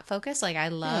kind of that focus. Like, I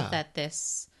love that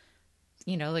this,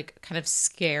 like kind of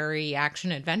scary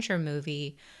action adventure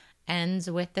movie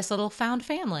ends with this little found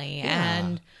family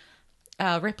and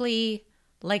Ripley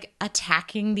like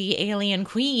attacking the alien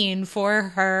queen for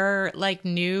her like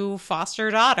new foster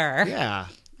daughter. Yeah.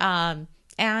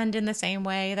 And in the same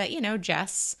way that,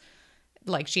 Jess,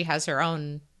 like, she has her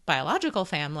own biological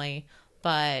family,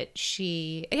 but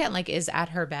she, again, like, is at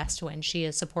her best when she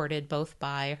is supported both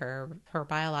by her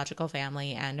biological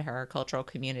family and her cultural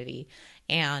community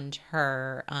and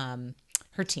her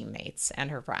teammates and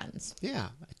her friends. Yeah.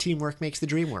 Teamwork makes the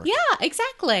dream work. Yeah,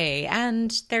 exactly.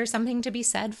 And there's something to be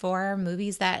said for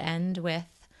movies that end with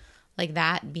like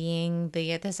that being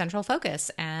the central focus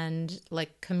and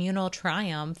like communal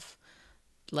triumph,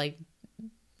 like,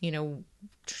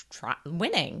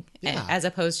 winning as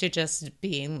opposed to just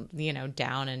being,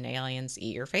 down and aliens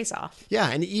eat your face off.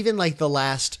 Yeah. And even like the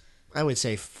last, I would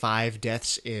say 5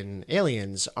 deaths in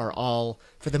Aliens are all,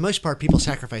 for the most part, people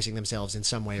sacrificing themselves in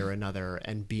some way or another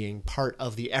and being part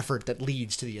of the effort that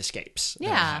leads to the escapes that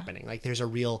are happening. Like, there's a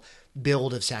real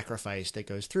build of sacrifice that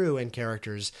goes through, and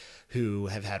characters who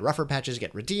have had rougher patches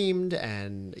get redeemed,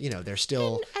 and, they're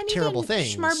still and terrible even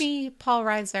things. Schmarmy Paul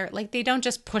Reiser, like, they don't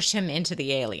just push him into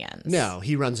the aliens. No,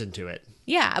 he runs into it.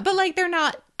 Yeah, but like they're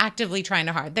not actively trying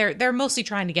to harm. They're mostly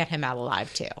trying to get him out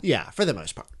alive too. Yeah, for the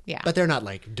most part. Yeah, but they're not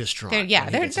like distraught.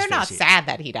 They're not sad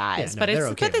that he dies, but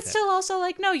it's still also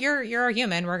like, no, you're a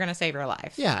human. We're gonna save your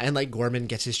life. Yeah, and like Gorman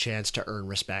gets his chance to earn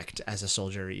respect as a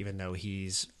soldier, even though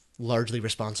he's largely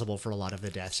responsible for a lot of the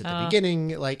deaths at the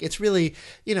beginning. Like, it's really,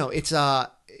 it's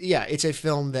a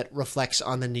film that reflects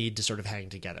on the need to sort of hang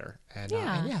together, and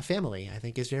family I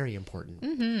think is very important.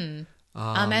 Mm-hmm.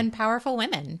 And powerful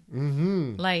women.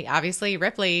 Mm-hmm. Like, obviously,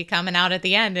 Ripley coming out at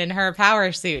the end in her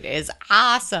power suit is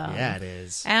awesome. Yeah, it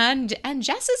is. And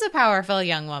Jess is a powerful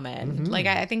young woman. Mm-hmm. Like,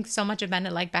 I think so much of Bend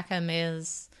It Like Beckham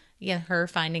is her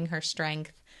finding her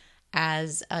strength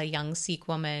as a young Sikh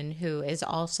woman who is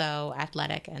also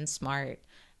athletic and smart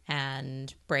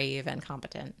and brave and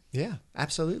competent. Yeah,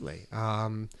 absolutely.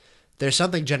 There's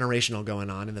something generational going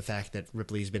on in the fact that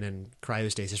Ripley's been in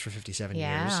cryostasis for 57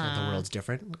 years and the world's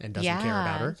different and doesn't care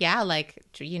about her. Yeah, like,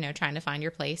 trying to find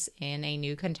your place in a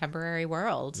new contemporary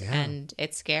world. Yeah. And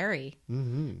it's scary.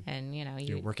 Mm-hmm. And,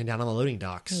 you're working down on the loading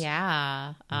docks.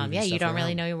 Yeah. You don't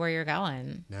really know where you're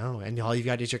going. No, and all you've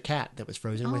got is your cat that was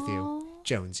frozen with you.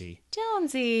 Jonesy.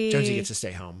 Jonesy gets to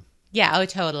stay home. Yeah, oh,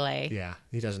 totally. Yeah,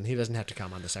 he doesn't have to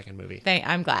come on the second movie.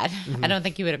 I'm glad. Mm-hmm. I don't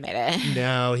think he would have made it.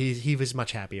 No, he was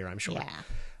much happier, I'm sure.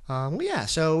 Yeah.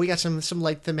 So we got some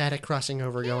light thematic crossing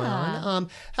over going on.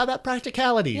 How about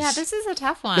practicalities? Yeah, this is a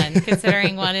tough one,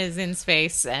 considering one is in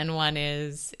space and one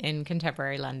is in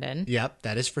contemporary London. Yep,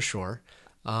 that is for sure.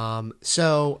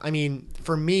 So, I mean,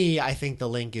 for me, I think the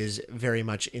link is very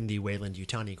much in the Wayland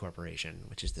Yutani Corporation,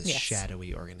 which is this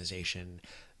shadowy organization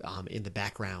in the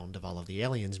background of all of the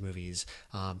Aliens movies,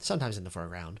 sometimes in the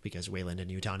foreground because Wayland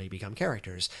and Yutani become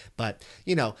characters. But,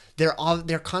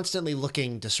 they're constantly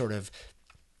looking to sort of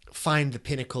find the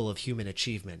pinnacle of human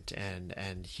achievement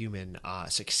and human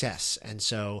success. And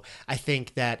so I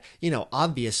think that,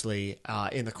 obviously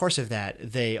in the course of that,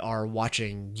 they are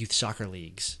watching youth soccer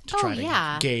leagues to try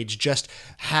to gauge just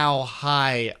how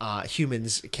high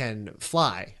humans can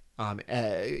fly.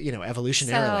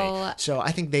 Evolutionarily. So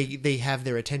I think they have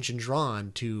their attention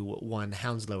drawn to one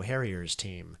Hounslow Harriers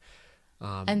team.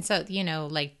 And so,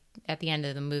 like at the end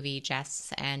of the movie,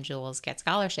 Jess and Jules get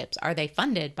scholarships. Are they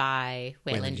funded by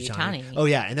Wayland Yutani? Oh,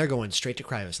 yeah. And they're going straight to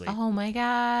cryosleep. Oh, my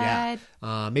God.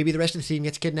 Yeah. Maybe the rest of the team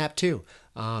gets kidnapped, too.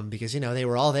 Because, they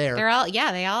were all there.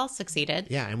 They all succeeded.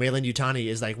 Yeah. And Wayland Yutani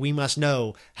is like, we must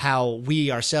know how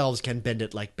we ourselves can bend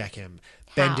it like Beckham.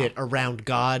 Bend it around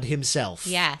God himself.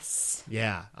 Yes.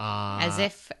 Yeah. As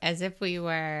if we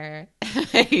were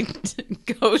a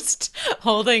ghost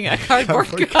holding a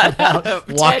cardboard cutout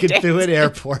of walking Ted through an Danson.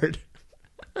 airport.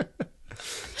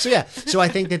 So I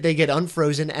think that they get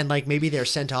unfrozen and like maybe they're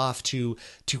sent off to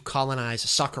colonize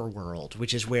Soccer World,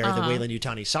 which is where the Wayland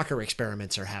Yutani soccer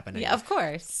experiments are happening. Yeah, of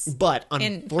course. But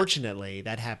unfortunately,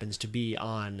 that happens to be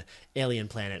on Alien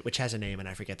Planet, which has a name and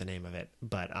I forget the name of it.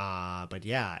 But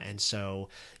yeah, and so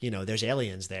there's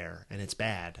aliens there and it's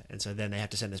bad, and so then they have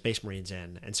to send the Space Marines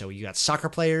in, and so you got soccer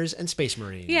players and Space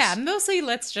Marines. Yeah, mostly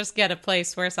let's just get a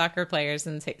place where soccer players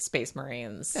and Space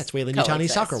Marines. That's Wayland Yutani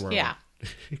Soccer World. Yeah.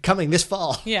 Coming this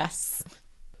fall. Yes.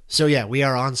 So yeah, we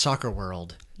are on Soccer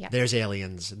World. Yep. There's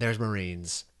aliens. There's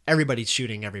Marines. Everybody's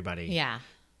shooting everybody. Yeah.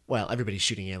 Well, everybody's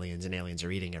shooting aliens, and aliens are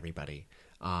eating everybody.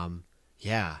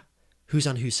 Yeah. Who's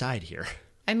on whose side here?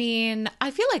 I mean,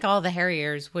 I feel like all the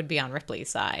Harriers would be on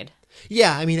Ripley's side.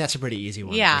 Yeah, I mean that's a pretty easy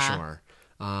one for sure.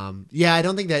 Yeah, I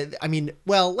don't think that. I mean,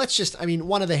 well,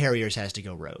 one of the Harriers has to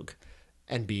go rogue,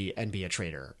 and be a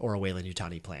traitor or a Wayland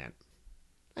Yutani plant.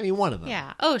 I mean, one of them.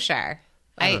 Yeah. Oh, sure.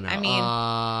 I don't know.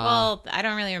 Well, I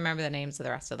don't really remember the names of the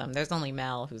rest of them. There's only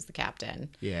Mel, who's the captain.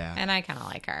 Yeah. And I kind of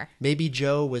like her. Maybe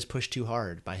Joe was pushed too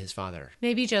hard by his father.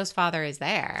 Maybe Joe's father is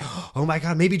there. Oh my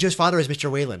God! Maybe Joe's father is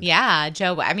Mr. Wayland. Yeah,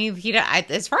 Joe. I mean,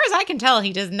 as far as I can tell,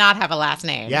 he does not have a last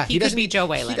name. Yeah, he could be Joe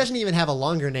Wayland. He doesn't even have a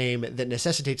longer name that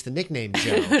necessitates the nickname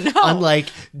Joe. No. Unlike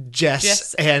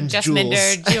Jess and Jess Jules.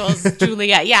 Minder, Jules,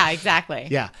 Juliet. Yeah, exactly.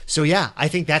 Yeah. So yeah, I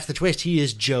think that's the twist. He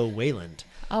is Joe Wayland.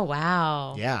 Oh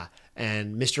wow. Yeah.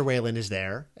 And Mr. Wayland is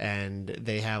there, and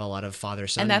they have a lot of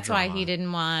father-son And that's drama. why he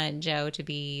didn't want Joe to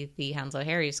be the Hounslow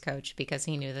Harriers coach, because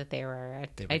he knew that they were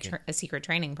a secret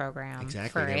training program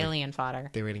for alien fodder.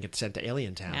 They were going to get sent to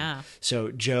Alien Town. Yeah.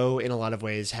 So Joe, in a lot of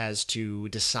ways, has to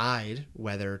decide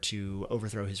whether to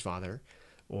overthrow his father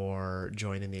or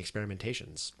join in the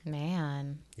experimentations.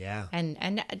 Man. Yeah.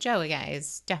 And Joe, again,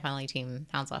 is definitely Team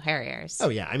Hounslow Harriers. Oh,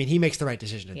 yeah. I mean, he makes the right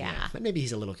decision at the end. Yeah. But maybe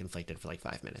he's a little conflicted for like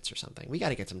 5 minutes or something. We got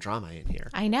to get some drama in here.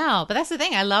 I know, but that's the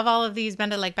thing. I love all of these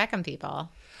Bend It Like Beckham people.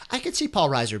 I could see Paul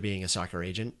Reiser being a soccer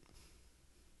agent.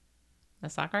 A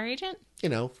soccer agent?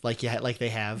 Like they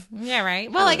have. Yeah, right.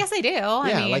 Well, I guess they do. Yeah,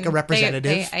 I mean, like a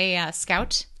representative. A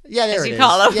scout? Yeah, there as it you is.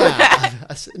 call him. Yeah.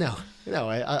 A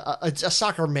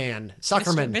soccer man.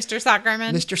 Soccerman. Mr.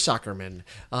 Soccerman. Mr. Soccerman.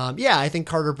 Yeah, I think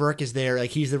Carter Burke is there.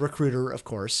 Like, he's the recruiter, of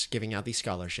course, giving out these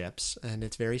scholarships. And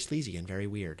it's very sleazy and very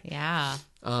weird. Yeah.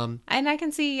 And I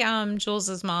can see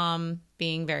Jules's mom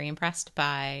being very impressed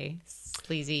by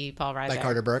sleazy Paul Reiser. By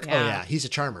Carter Burke? Yeah. Oh, yeah. He's a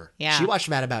charmer. Yeah. She watched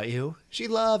Mad About You. She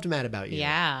loved Mad About You.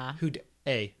 Yeah. Who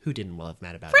didn't love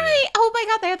Mad About Right. You? Oh, my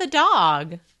God. They had the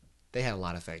dog. They had a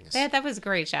lot of things. That was a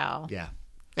great show. Yeah.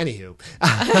 Anywho.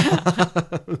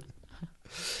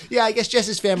 Yeah, I guess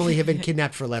Jess's family have been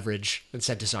kidnapped for leverage and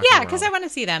sent to Soccer Yeah, World. because I want to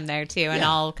see them there, too, and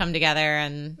all come together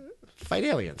and fight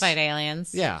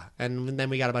aliens. Yeah, and then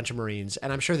we got a bunch of Marines,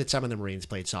 and I'm sure that some of the Marines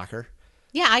played soccer.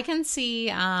 Yeah, I can see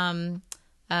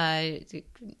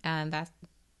that's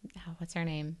what's her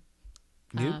name?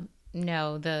 Newt?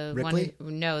 No, the Ripley?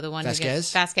 one. No, the one.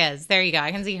 Vasquez? Vasquez. There you go.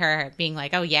 I can see her being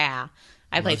like, "Oh yeah,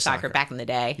 I played soccer back in the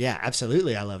day." Yeah,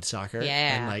 absolutely. I loved soccer.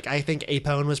 Yeah, and like I think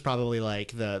Apone was probably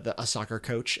like a soccer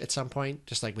coach at some point,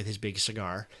 just like with his big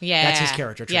cigar. Yeah, that's his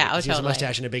character trait. Yeah, He has a totally.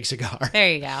 mustache and a big cigar.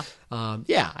 There you go.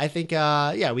 Yeah, I think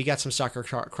we got some soccer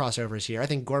crossovers here. I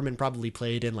think Gorman probably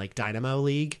played in like Dynamo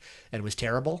League and was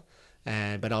terrible,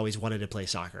 but always wanted to play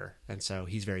soccer, and so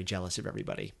he's very jealous of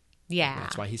everybody. Yeah.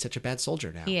 That's why he's such a bad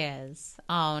soldier now. He is.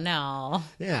 Oh, no.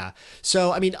 Yeah.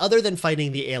 So, I mean, other than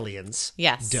fighting the aliens.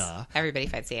 Yes. Duh. Everybody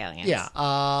fights the aliens. Yeah.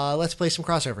 Let's play some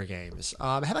crossover games.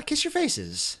 How about Kiss Your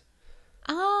Faces?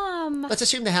 Let's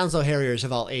assume the Hounslow Harriers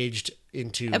have all aged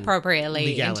into appropriately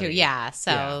legality.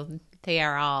 so they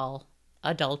are all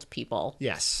adult people.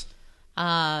 Yes.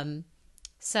 So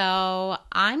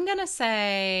I'm going to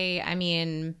say,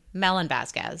 Melon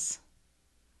Vasquez.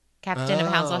 Captain of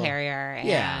Hounslow Harrier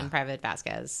and Private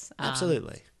Vasquez.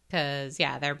 Absolutely. Because,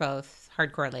 they're both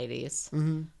hardcore ladies.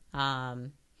 Mm-hmm.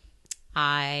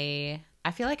 I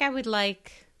feel like I would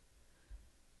like,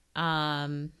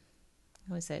 what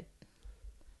was it?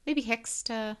 Maybe Hicks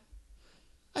to...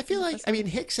 I feel like,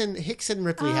 Hicks and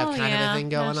Ripley have kind of a thing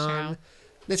going on. True.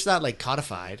 It's not like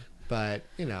codified, but,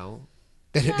 they don't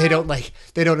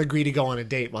agree to go on a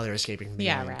date while they're escaping from the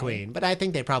Alien Queen. But I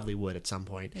think they probably would at some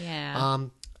point. Yeah.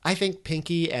 I think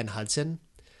Pinky and Hudson.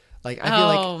 I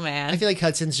feel like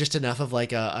Hudson's just enough of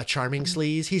like a charming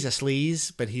sleaze. He's a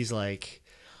sleaze, but he's like.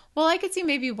 Well, I could see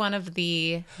maybe one of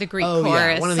the Greek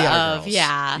chorus one of the other girls.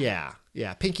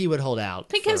 Yeah. Pinky would hold out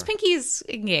because Pinky's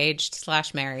engaged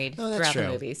 / married throughout the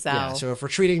movie. So if we're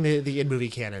treating the in-movie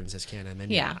canons as canon,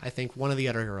 then I think one of the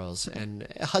other girls and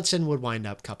Hudson would wind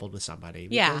up coupled with somebody.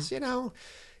 Because,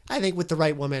 I think with the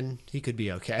right woman, he could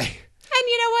be okay. And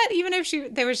you know what? Even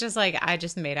if there was just like, I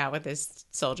just made out with this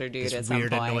soldier dude at some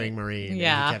point. Weird, annoying Marine.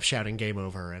 Yeah. And he kept shouting game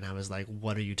over. And I was like,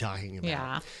 what are you talking about?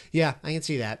 Yeah. Yeah, I can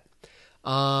see that.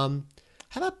 How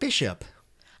about Bishop?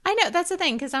 I know. That's the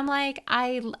thing. Because I'm like,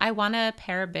 I want to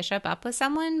pair Bishop up with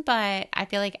someone. But I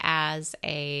feel like as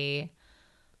a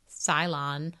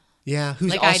Cylon. Yeah,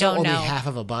 who's also only half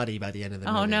of a body by the end of the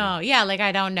movie. Oh, no. Yeah,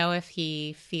 I don't know if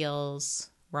he feels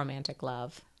romantic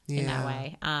love in that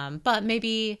way. But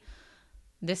maybe...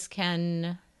 this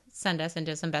can send us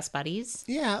into some best buddies.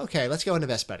 Yeah, okay. Let's go into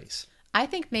best buddies. I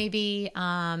think maybe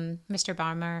Mr.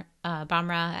 Bamra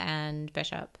and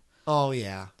Bishop. Oh,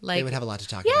 yeah. They would have a lot to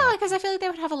talk about. Yeah, because I feel like they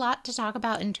would have a lot to talk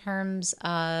about in terms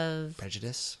of...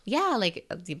 prejudice? Yeah,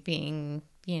 being,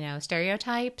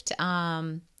 stereotyped.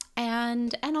 And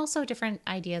also different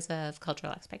ideas of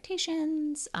cultural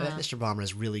expectations. Mr. Bamra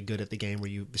is really good at the game where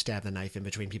you stab the knife in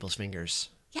between people's fingers.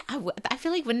 Yeah, I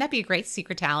feel like wouldn't that be a great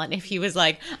secret talent if he was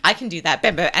like, I can do that,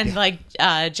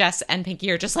 and Jess and Pinky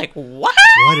are just like, what?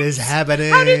 What is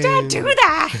happening? How did Dad do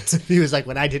that? He was like,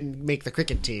 when I didn't make the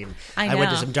cricket team, I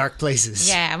went to some dark places.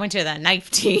 Yeah, I went to the knife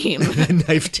team. The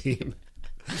knife team.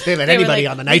 They let anybody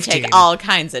on the knife team. We take all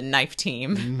kinds of knife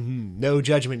team. Mm-hmm. No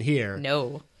judgment here.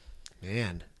 No.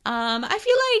 Man. I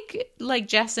feel like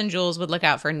Jess and Jules would look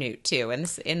out for Newt too, in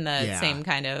the same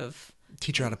kind of.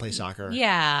 Teach her how to play soccer.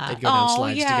 Yeah. They'd go down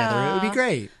slides together. It would be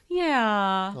great.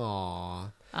 Yeah.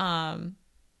 Aww.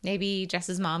 Maybe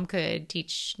Jess's mom could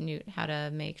teach Newt how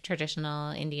to make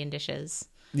traditional Indian dishes.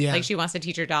 Yeah. She wants to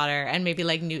teach her daughter, and maybe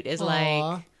Newt is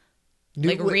real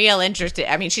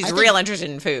interested. She's real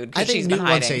interested in food because she's been hiding.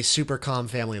 Newt wants a super calm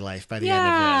family life by the end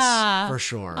of this, for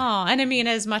sure. Oh, and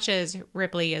as much as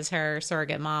Ripley is her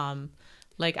surrogate mom,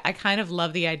 I kind of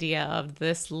love the idea of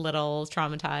this little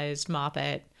traumatized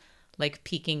Moppet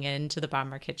peeking into the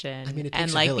Bomber kitchen it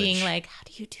takes a village. Being like, how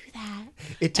do you do that?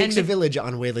 It takes a village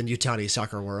on Weyland-Yutani's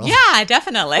Soccer World. Yeah,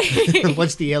 definitely.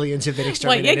 Once the aliens have been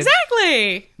exterminated.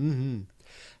 Exactly. Mm-hmm.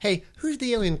 Hey, who's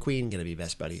the alien queen going to be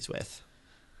best buddies with?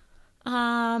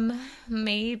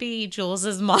 Maybe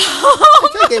Jules's mom. I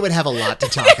feel like they would have a lot to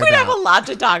talk about. They would have a lot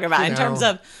to talk about in terms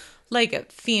of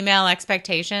female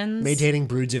expectations, maintaining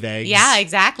broods of eggs. Yeah,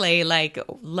 exactly.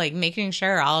 Making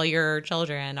sure all your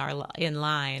children are in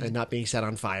line and not being set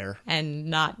on fire and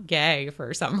not gay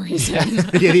for some reason.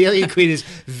 Yeah, the alien queen is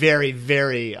very,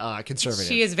 very conservative.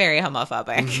 She is very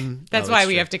homophobic. Mm-hmm. That's why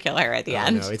we have to kill her at the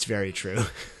end. No, it's very true.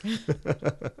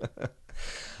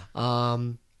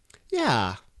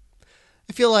 Yeah,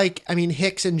 I feel like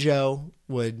Hicks and Joe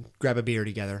would grab a beer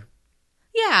together.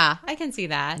 Yeah, I can see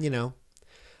that.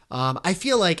 I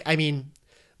feel like,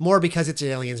 more because it's an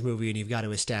aliens movie and you've got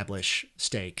to establish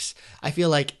stakes. I feel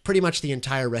like pretty much the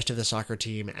entire rest of the soccer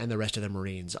team and the rest of the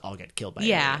Marines all get killed by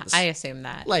aliens. Yeah, I assume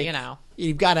that.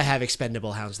 You've got to have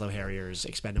expendable Hounslow Harriers,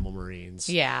 expendable Marines.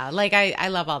 Yeah, I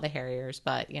love all the Harriers,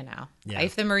 but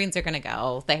if the Marines are going to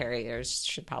go, the Harriers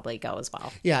should probably go as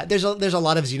well. Yeah, there's a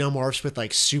lot of xenomorphs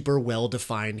with super well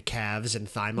defined calves and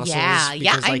thigh muscles. Yeah,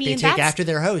 because they take after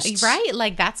their hosts,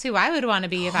 right? That's who I would want to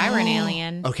be if I were an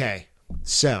alien. Okay,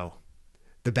 so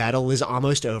the battle is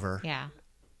almost over. Yeah,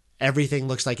 everything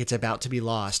looks like it's about to be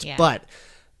lost, yeah. But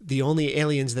the only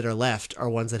aliens that are left are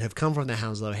ones that have come from the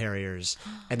Hounslow Harriers,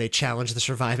 and they challenge the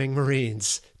surviving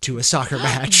Marines to a soccer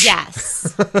match.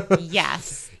 Yes.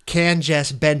 Yes. Can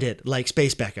Jess bend it like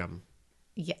Space Beckham?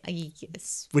 Yeah,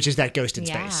 yes. Which is that ghost in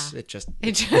space.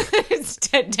 It's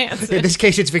Ted Danson. In this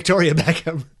case, it's Victoria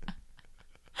Beckham.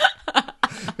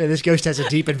 Man, this ghost has a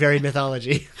deep and varied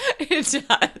mythology. It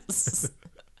does.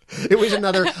 It was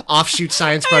another offshoot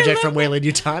science project from Weyland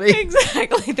Yutani.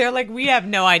 Exactly. They're like, we have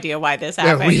no idea why this Yeah,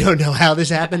 happened. we don't know how this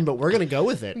happened, but we're going to go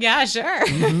with it. Yeah, sure.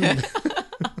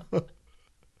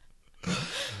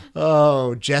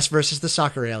 Oh, Jess versus the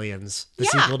Soccer Aliens. The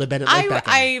sequel to Bend It Like Beckham.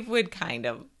 I would kind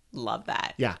of love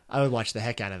that. Yeah, I would watch the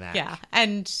heck out of that. Yeah.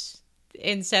 And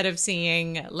instead of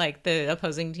seeing like the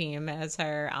opposing team as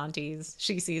her aunties,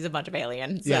 she sees a bunch of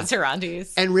aliens as her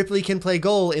aunties. And Ripley can play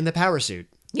goal in the power suit.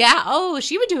 Yeah. Oh,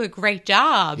 she would do a great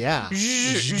job. Yeah.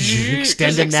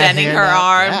 Extending her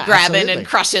arm, grabbing absolutely. And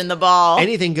crushing the ball.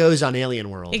 Anything goes on Alien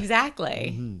World.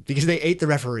 Exactly. Mm-hmm. Because they ate the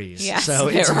referees. Yes, so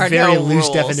it's a very loose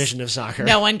definition of soccer.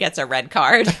 No one gets a red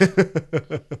card.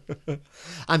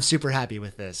 I'm super happy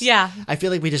with this. Yeah. I feel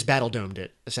like we just battle domed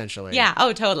it, essentially. Yeah.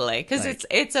 Oh, totally. Because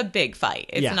it's a big fight.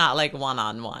 It's not like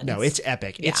one-on-one. No, it's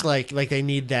epic. Yeah. It's like they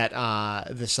need that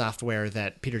the software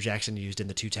that Peter Jackson used in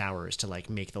the Two Towers to like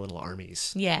make the little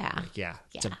armies. Yeah.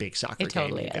 It's a big soccer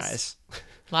totally game, you guys.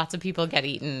 Lots of people get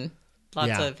eaten.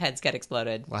 Lots of heads get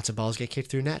exploded. Lots of balls get kicked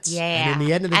through nets. Yeah. And in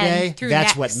the end of the day, that's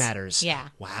nets. what matters. Yeah.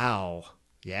 Wow.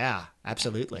 Yeah,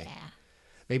 absolutely. Yeah.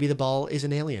 Maybe the ball is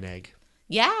an alien egg.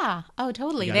 Yeah. Oh,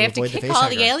 totally. They have to kick all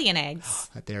the alien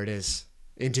eggs. There it is.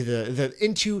 Into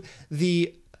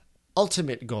the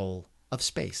ultimate goal of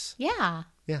space. Yeah.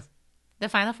 Yeah. The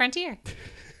final frontier.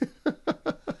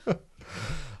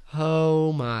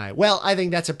 Oh my. Well, I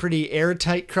think that's a pretty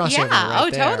airtight crossover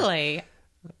right there. Totally.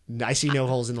 I see no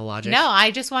holes in the logic. No,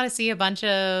 I just want to see a bunch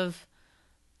of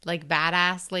like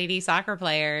badass lady soccer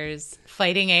players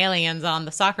fighting aliens on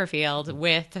the soccer field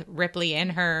with Ripley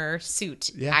in her suit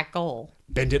at goal.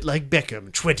 Bend It Like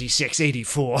Beckham,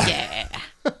 2684. Yeah.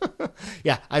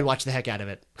 Yeah, I'd watch the heck out of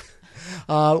it.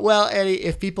 Well, Eddie,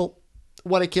 if people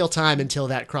want to kill time until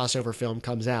that crossover film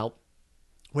comes out,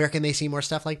 where can they see more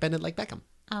stuff like Bend It Like Beckham?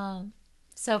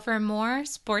 So for more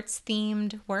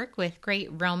sports-themed work with great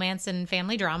romance and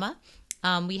family drama,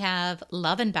 we have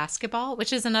Love and Basketball,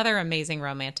 which is another amazing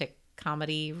romantic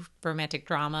comedy, romantic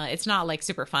drama. It's not like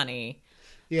super funny,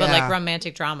 but like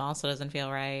romantic drama also doesn't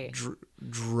feel right.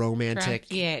 Romantic.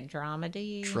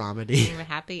 Dramedy. Dramedy.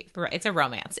 Happy. It's a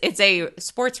romance. It's a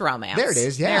sports romance. There it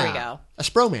is, yeah. There we go. A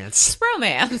spromance.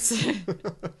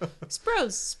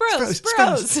 Spros.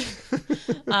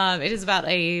 It is about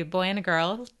a boy and a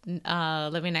girl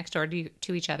living next door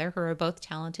to each other who are both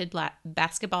talented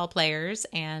basketball players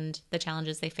and the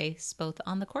challenges they face both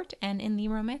on the court and in the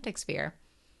romantic sphere.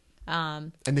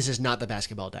 And this is not the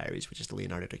Basketball Diaries, which is the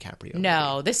Leonardo DiCaprio movie.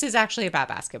 No, this is actually about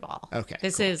basketball. Okay.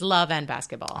 This is Love and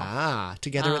Basketball. Ah,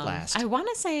 Together at Last. I want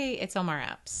to say it's Omar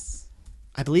Epps.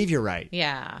 I believe you're right.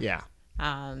 Yeah. Yeah.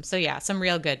 So yeah, some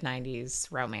real good 90s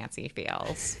romancy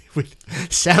feels. With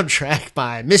soundtrack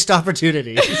by Missed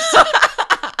Opportunities.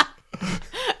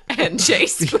 And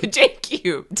Chase with J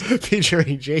Cubed.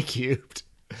 Featuring J Cubed.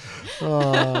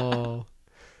 Oh.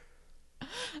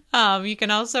 You can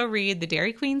also read the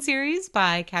Dairy Queen series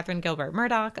by Catherine Gilbert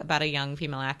Murdoch about a young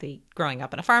female athlete growing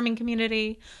up in a farming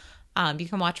community. You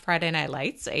can watch Friday Night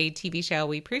Lights, a TV show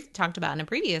we talked about in a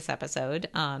previous episode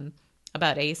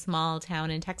about a small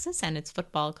town in Texas and its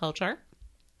football culture.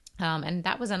 And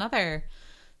that was another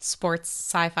sports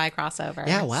sci-fi crossover.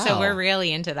 Yeah, wow. So we're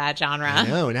really into that genre. I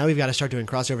know. Now we've got to start doing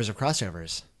crossovers of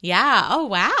crossovers. Yeah. Oh,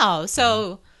 wow.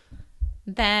 So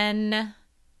then...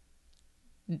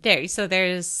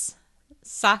 there's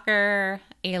soccer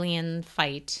alien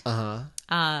fight.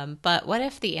 But what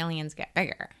if the aliens get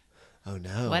bigger? Oh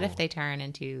no. What if they turn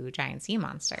into giant sea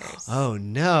monsters? Oh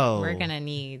no. We're gonna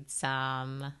need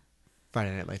some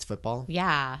Friday Night Lights football.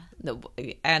 Yeah.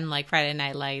 And like Friday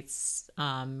Night Lights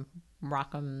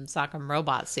Rock'em Sock'em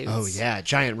robot suits. Oh yeah,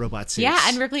 giant robot suits. Yeah,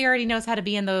 and Ripley already knows how to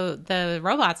be in the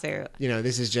robot suit. You know,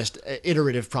 this is just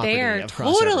iterative property They're of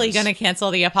crossovers. totally going to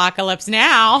cancel the apocalypse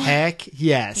now. Heck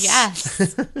yes.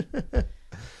 Yes.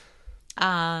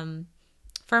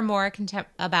 For more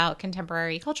about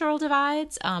contemporary cultural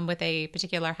divides, with a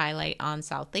particular highlight on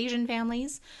South Asian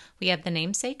families, we have The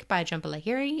Namesake by Jhumpa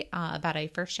Lahiri, about a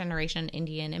first-generation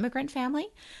Indian immigrant family.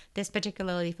 This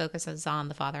particularly focuses on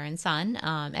the father and son,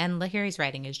 and Lahiri's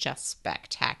writing is just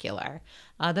spectacular.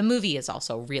 The movie is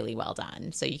also really well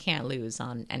done, so you can't lose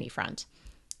on any front.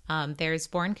 There's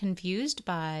Born Confused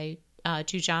by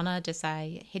Jujana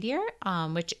Desai Hidir,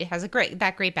 which has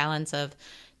that great balance of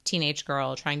teenage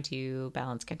girl trying to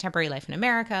balance contemporary life in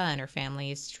America and her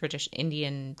family's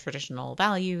Indian traditional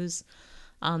values.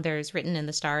 There's Written in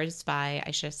the Stars by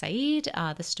Aisha Saeed,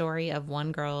 the story of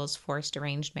one girl's forced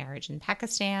arranged marriage in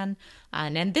Pakistan.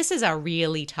 And this is a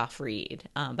really tough read,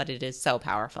 but it is so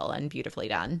powerful and beautifully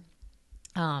done.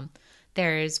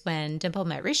 There's When Dimple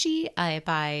Met Rishi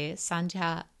by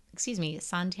Sandhya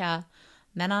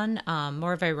Menon,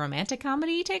 more of a romantic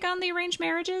comedy take on the arranged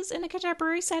marriages in a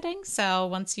contemporary setting. So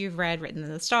once you've read Written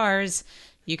in the Stars,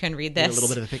 you can read this. A little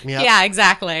bit of a pick-me-up. Yeah,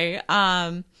 exactly.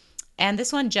 And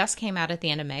this one just came out at the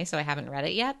end of May, so I haven't read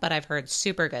it yet, but I've heard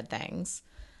super good things.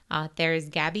 There's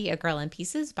Gabby, A Girl in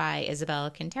Pieces by Isabel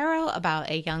Quintero, about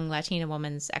a young Latina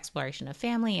woman's exploration of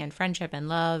family and friendship and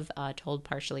love, told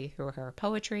partially through her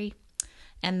poetry.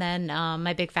 And then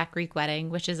My Big Fat Greek Wedding,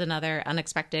 which is another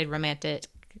unexpected romantic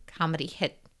comedy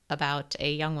hit about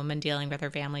a young woman dealing with her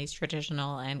family's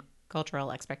traditional and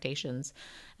cultural expectations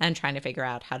and trying to figure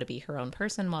out how to be her own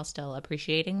person while still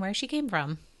appreciating where she came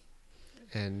from.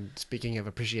 And speaking of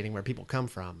appreciating where people come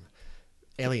from,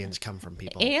 aliens come from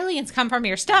people. Aliens come from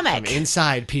your stomach. From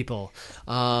inside people.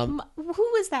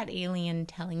 Who is that alien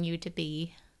telling you to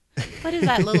be? What is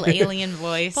that little alien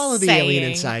voice Follow the saying? alien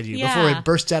inside you before it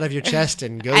bursts out of your chest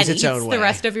and goes and its own way. the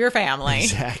rest of your family.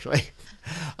 Exactly.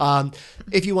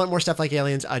 If you want more stuff like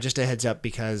aliens, just a heads up,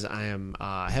 because I am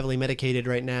heavily medicated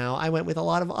right now, I went with a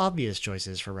lot of obvious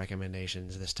choices for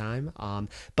recommendations this time.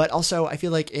 But also, I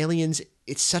feel like Aliens,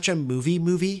 it's such a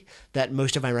movie that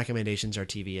most of my recommendations are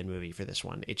TV and movie for this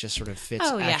one. It just sort of fits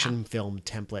action film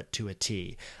template to a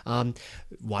T.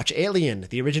 Watch Alien,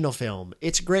 the original film.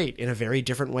 It's great in a very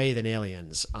different way than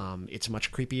Aliens. It's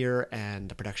much creepier, and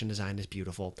the production design is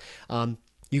beautiful.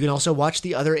 You can also watch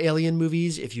the other Alien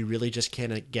movies if you really just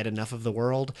can't get enough of the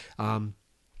world.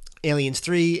 Aliens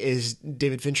 3 is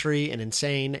David Finchery and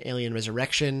insane. Alien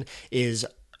Resurrection is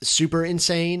super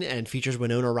insane and features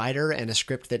Winona Ryder and a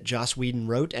script that Joss Whedon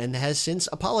wrote and has since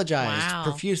apologized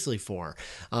profusely for.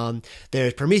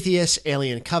 There's Prometheus,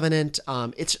 Alien Covenant.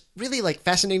 It's really like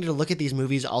fascinating to look at these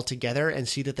movies all together and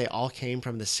see that they all came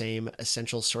from the same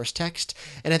essential source text.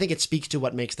 And I think it speaks to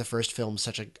what makes the first film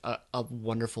such a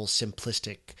wonderful,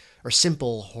 simplistic or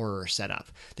simple horror setup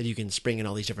that you can spring in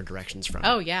all these different directions from.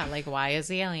 Oh yeah, like why is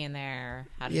the alien there?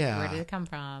 Where did it come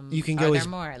from? You can go as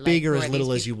big or as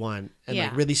little as you want. And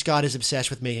like Ridley Scott is obsessed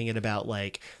with making it about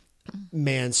like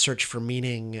man's search for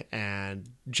meaning, and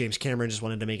James Cameron just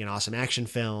wanted to make an awesome action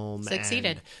film.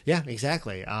 Succeeded. And, yeah,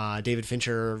 exactly. David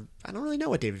Fincher, I don't really know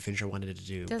what David Fincher wanted to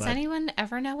do. Does anyone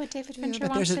ever know what David Fincher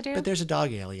wants to do? But there's a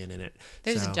dog alien in it.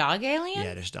 There's a dog alien?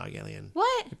 Yeah, there's a dog alien.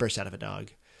 What? It bursts out of a dog.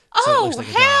 Oh, so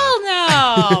hell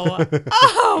no.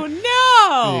 Oh,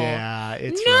 no. Yeah,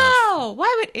 it's rough. rough.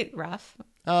 Why would it rough?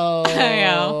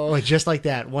 Oh, just like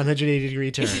that.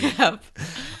 180-degree turn. Yep.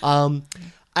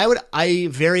 I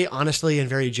very honestly and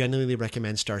very genuinely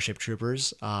recommend Starship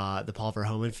Troopers, the Paul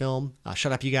Verhoeven film.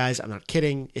 Shut up, you guys. I'm not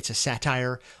kidding. It's a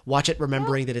satire. Watch it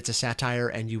remembering that it's a satire,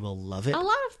 and you will love it. A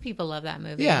lot of people love that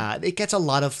movie. Yeah, it gets a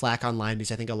lot of flack online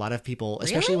because I think a lot of people,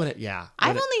 especially when it,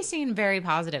 I've only seen very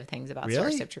positive things about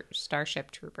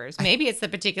Starship Troopers. Maybe it's the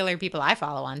particular people I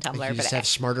follow on Tumblr. You just have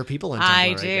smarter people on Tumblr,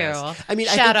 I do. I mean,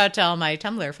 shout out to all my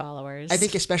Tumblr followers. I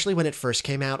think especially when it first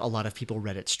came out, a lot of people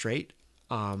read it straight.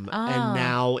 And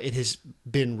now it has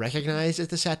been recognized as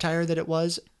the satire that it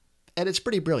was, and it's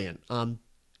pretty brilliant.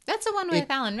 That's the one with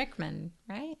Alan Rickman,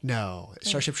 right? No,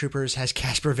 Starship Troopers has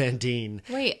Casper Van Dien.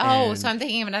 Wait, so I'm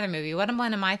thinking of another movie. What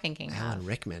one am I thinking Alan of?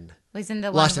 Rickman. Was in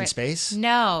the Lost in Space?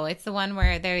 No, it's the one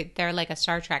where they're like a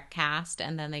Star Trek cast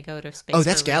and then they go to space. Oh,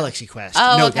 that's Galaxy Quest.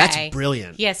 Oh, no, okay. That's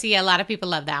brilliant. Yeah, see, a lot of people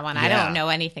love that one. Yeah. I don't know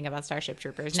anything about Starship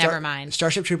Troopers. Never mind.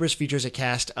 Starship Troopers features a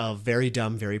cast of very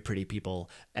dumb, very pretty people,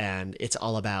 and it's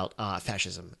all about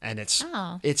fascism. And it's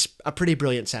a pretty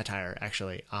brilliant satire,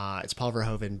 actually. It's Paul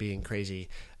Verhoeven being crazy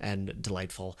and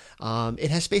delightful. It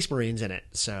has Space Marines in it,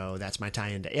 so that's my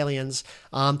tie-in to Aliens.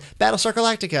 Battlestar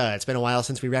Galactica. It's been a while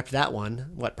since we wrapped that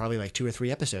one. Probably like 2 or 3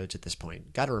 episodes at this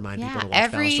point. Got to remind people to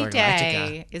watch Battlestar Galactica.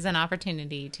 Every day is an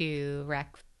opportunity to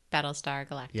wreck Battlestar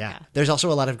Galactica. Yeah. There's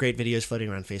also a lot of great videos floating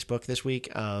around Facebook this week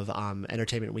of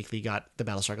Entertainment Weekly got the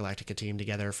Battlestar Galactica team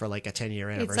together for like a 10-year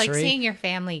anniversary. It's like seeing your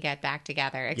family get back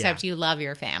together, except you love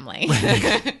your family.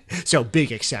 So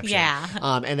big exception. Yeah.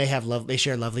 And they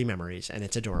share lovely memories, and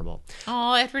it's adorable.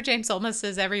 Oh, Edward James Olmos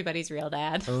is everybody's real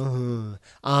dad.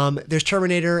 There's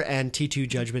Terminator and T2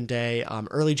 Judgment Day.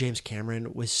 Early James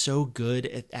Cameron was so good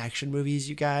at action movies,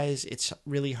 you guys. It's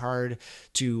really hard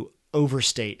to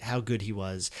overstate how good he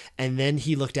was. And then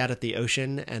he looked out at the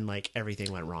ocean and like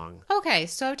everything went wrong. Okay,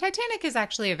 so Titanic is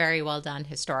actually a very well done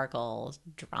historical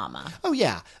drama. Oh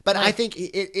yeah, but I think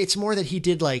it's more that he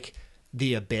did like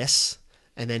The Abyss,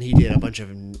 and then he did a bunch of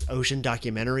ocean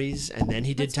documentaries, and then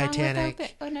he did Titanic.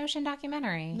 What's wrong with an ocean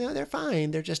documentary? No, they're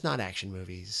fine. They're just not action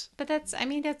movies. But that's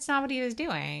not what he was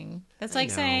doing. That's like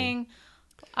saying,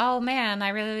 oh man, I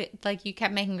really like you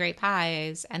kept making great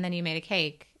pies and then you made a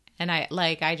cake. And I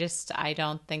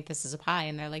don't think this is a pie.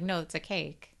 And they're like, no, it's a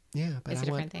cake. Yeah, but it's a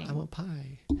different thing. I want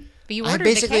pie. But you ordered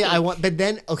the cake. But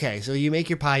then, okay, so you make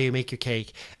your pie, you make your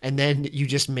cake, and then you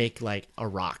just make like a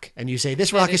rock. And you say,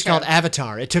 this rock is called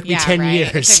Avatar. It took me 10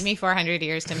 years. It took me 400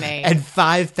 years to make. And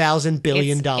 $5,000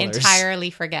 billion. It's entirely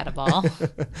forgettable.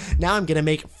 Now I'm going to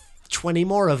make 20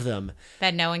 more of them.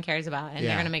 That no one cares about. And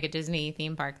they're going to make a Disney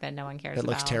theme park that no one cares about. That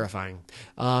looks terrifying.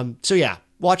 So yeah,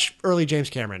 watch early James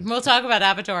Cameron. We'll talk about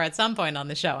Avatar at some point on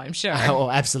the show, I'm sure.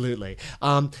 Oh, absolutely.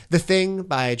 The Thing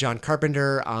by John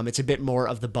Carpenter. It's a bit more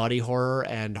of the body horror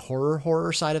and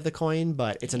horror side of the coin,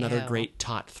 but it's another great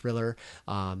taut thriller.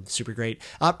 Super great.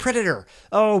 Predator.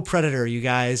 Oh, Predator, you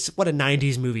guys. What a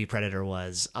 90s movie Predator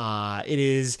was. It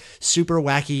is super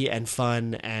wacky and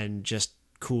fun and just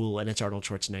cool, and it's Arnold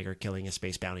Schwarzenegger killing a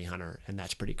space bounty hunter, and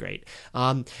that's pretty great.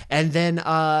 And then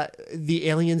the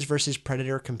Aliens versus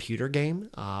Predator computer game,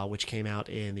 which came out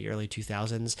in the early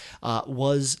 2000s,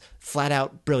 was flat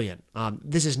out brilliant.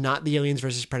 This is not the Aliens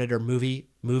versus Predator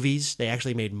movies. They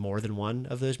actually made more than one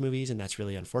of those movies, and that's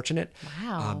really unfortunate.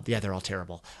 Wow. Yeah, they're all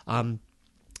terrible.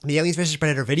 The Aliens vs.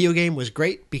 Predator video game was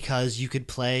great because you could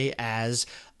play as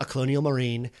a colonial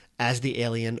marine, as the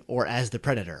alien, or as the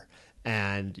predator.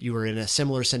 And you were in a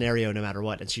similar scenario no matter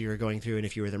what. And so you were going through, and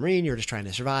if you were the Marine, you were just trying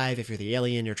to survive. If you're the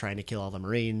alien, you're trying to kill all the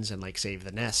Marines and like save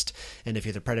the nest. And if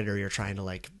you're the predator, you're trying to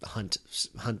like hunt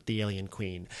the alien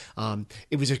queen.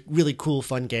 It was a really cool,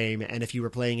 fun game. And if you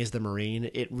were playing as the Marine,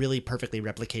 it really perfectly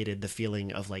replicated the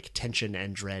feeling of like tension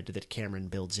and dread that Cameron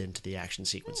builds into the action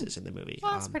sequences in the movie.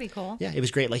 Well, that's pretty cool. Yeah, it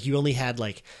was great. Like you only had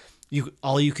like,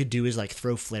 all you could do is like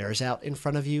throw flares out in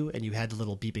front of you, and you had the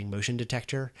little beeping motion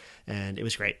detector, and it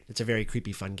was great. It's a very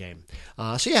creepy, fun game.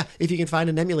 So yeah, if you can find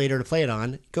an emulator to play it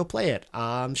on, go play it.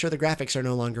 I'm sure the graphics are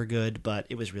no longer good, but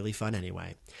it was really fun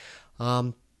anyway.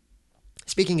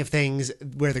 Speaking of things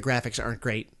where the graphics aren't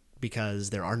great because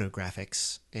there are no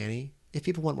graphics, Annie, if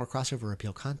people want more crossover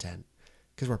appeal content,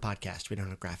 because we're a podcast, we don't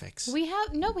have graphics. We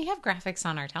have graphics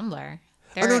on our Tumblr.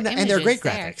 And they're great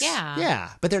graphics. There. Yeah,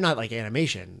 but they're not like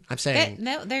animation. I'm saying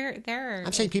they're.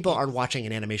 I'm saying people aren't watching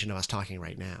an animation of us talking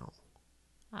right now.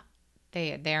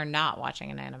 They are not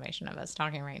watching an animation of us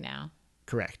talking right now.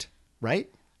 Correct. Right?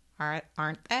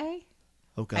 Aren't they?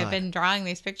 Oh God! I've been drawing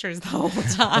these pictures the whole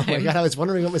time. Oh my God! I was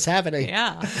wondering what was happening.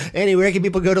 Yeah. Annie, where can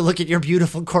people go to look at your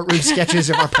beautiful courtroom sketches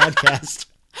of our podcast?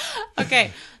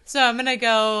 Okay. So I'm going to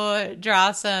go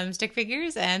draw some stick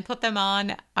figures and put them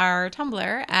on our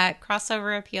Tumblr at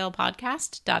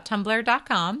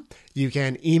crossoverappealpodcast.tumblr.com. You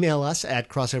can email us at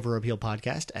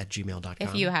crossoverappealpodcast@gmail.com.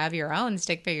 If you have your own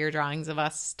stick figure drawings of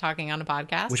us talking on a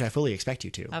podcast. Which I fully expect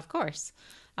you to. Of course.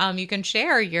 You can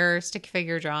share your stick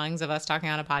figure drawings of us talking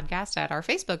on a podcast at our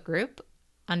Facebook group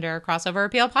under Crossover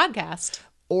Appeal Podcast.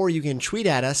 Or you can tweet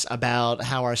at us about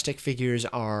how our stick figures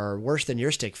are worse than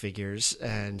your stick figures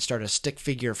and start a stick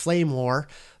figure flame war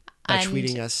by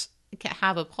tweeting us.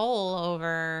 Have a poll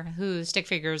over whose stick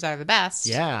figures are the best.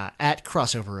 Yeah, at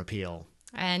Crossover Appeal.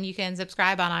 And you can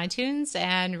subscribe on iTunes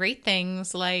and rate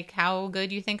things like how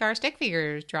good you think our stick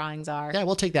figures drawings are. Yeah,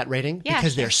 we'll take that rating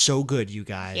because they're so good, you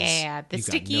guys. Yeah, the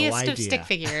stickiest of stick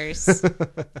figures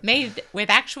made with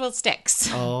actual sticks.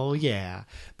 Oh, yeah.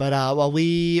 But while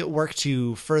we work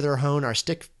to further hone our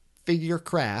stick figure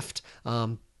craft,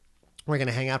 we're going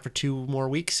to hang out for 2 more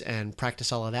weeks and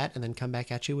practice all of that and then come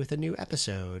back at you with a new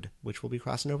episode, which will be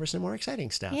crossing over some more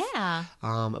exciting stuff. Yeah.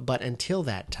 But until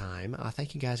that time,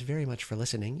 thank you guys very much for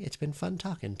listening. It's been fun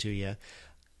talking to you.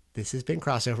 This has been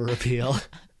Crossover Appeal.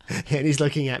 And he's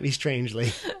looking at me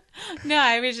strangely. No,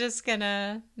 I was just going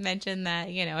to mention that,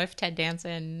 if Ted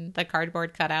Danson, the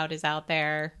cardboard cutout, is out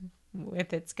there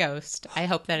with its ghost, I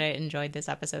hope that it enjoyed this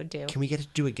episode too. Can we get to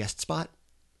do a guest spot?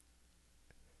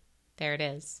 There it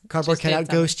is. Cardboard cutout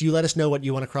ghost, you let us know what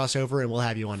you want to cross over, and we'll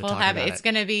have you on to talk about it. It's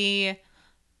going to be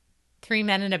 3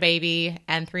 Men and a Baby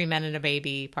and 3 Men and a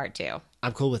Baby Part 2.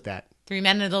 I'm cool with that. 3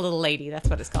 Men and a Little Lady, that's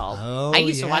what it's called. Oh, I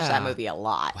used to watch that movie a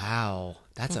lot. Wow,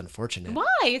 that's unfortunate. Why?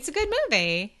 It's a good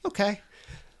movie. Okay.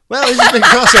 Well, this has been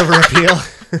Crossover Appeal.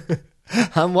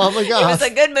 I'm Walt McGough. It was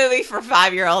a good movie for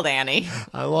 5-year-old Annie.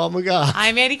 I'm Walt McGough.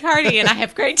 I'm Annie Carty, and I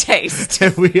have great taste.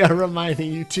 And we are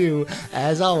reminding you, too,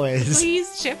 as always.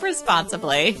 Please ship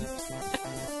responsibly.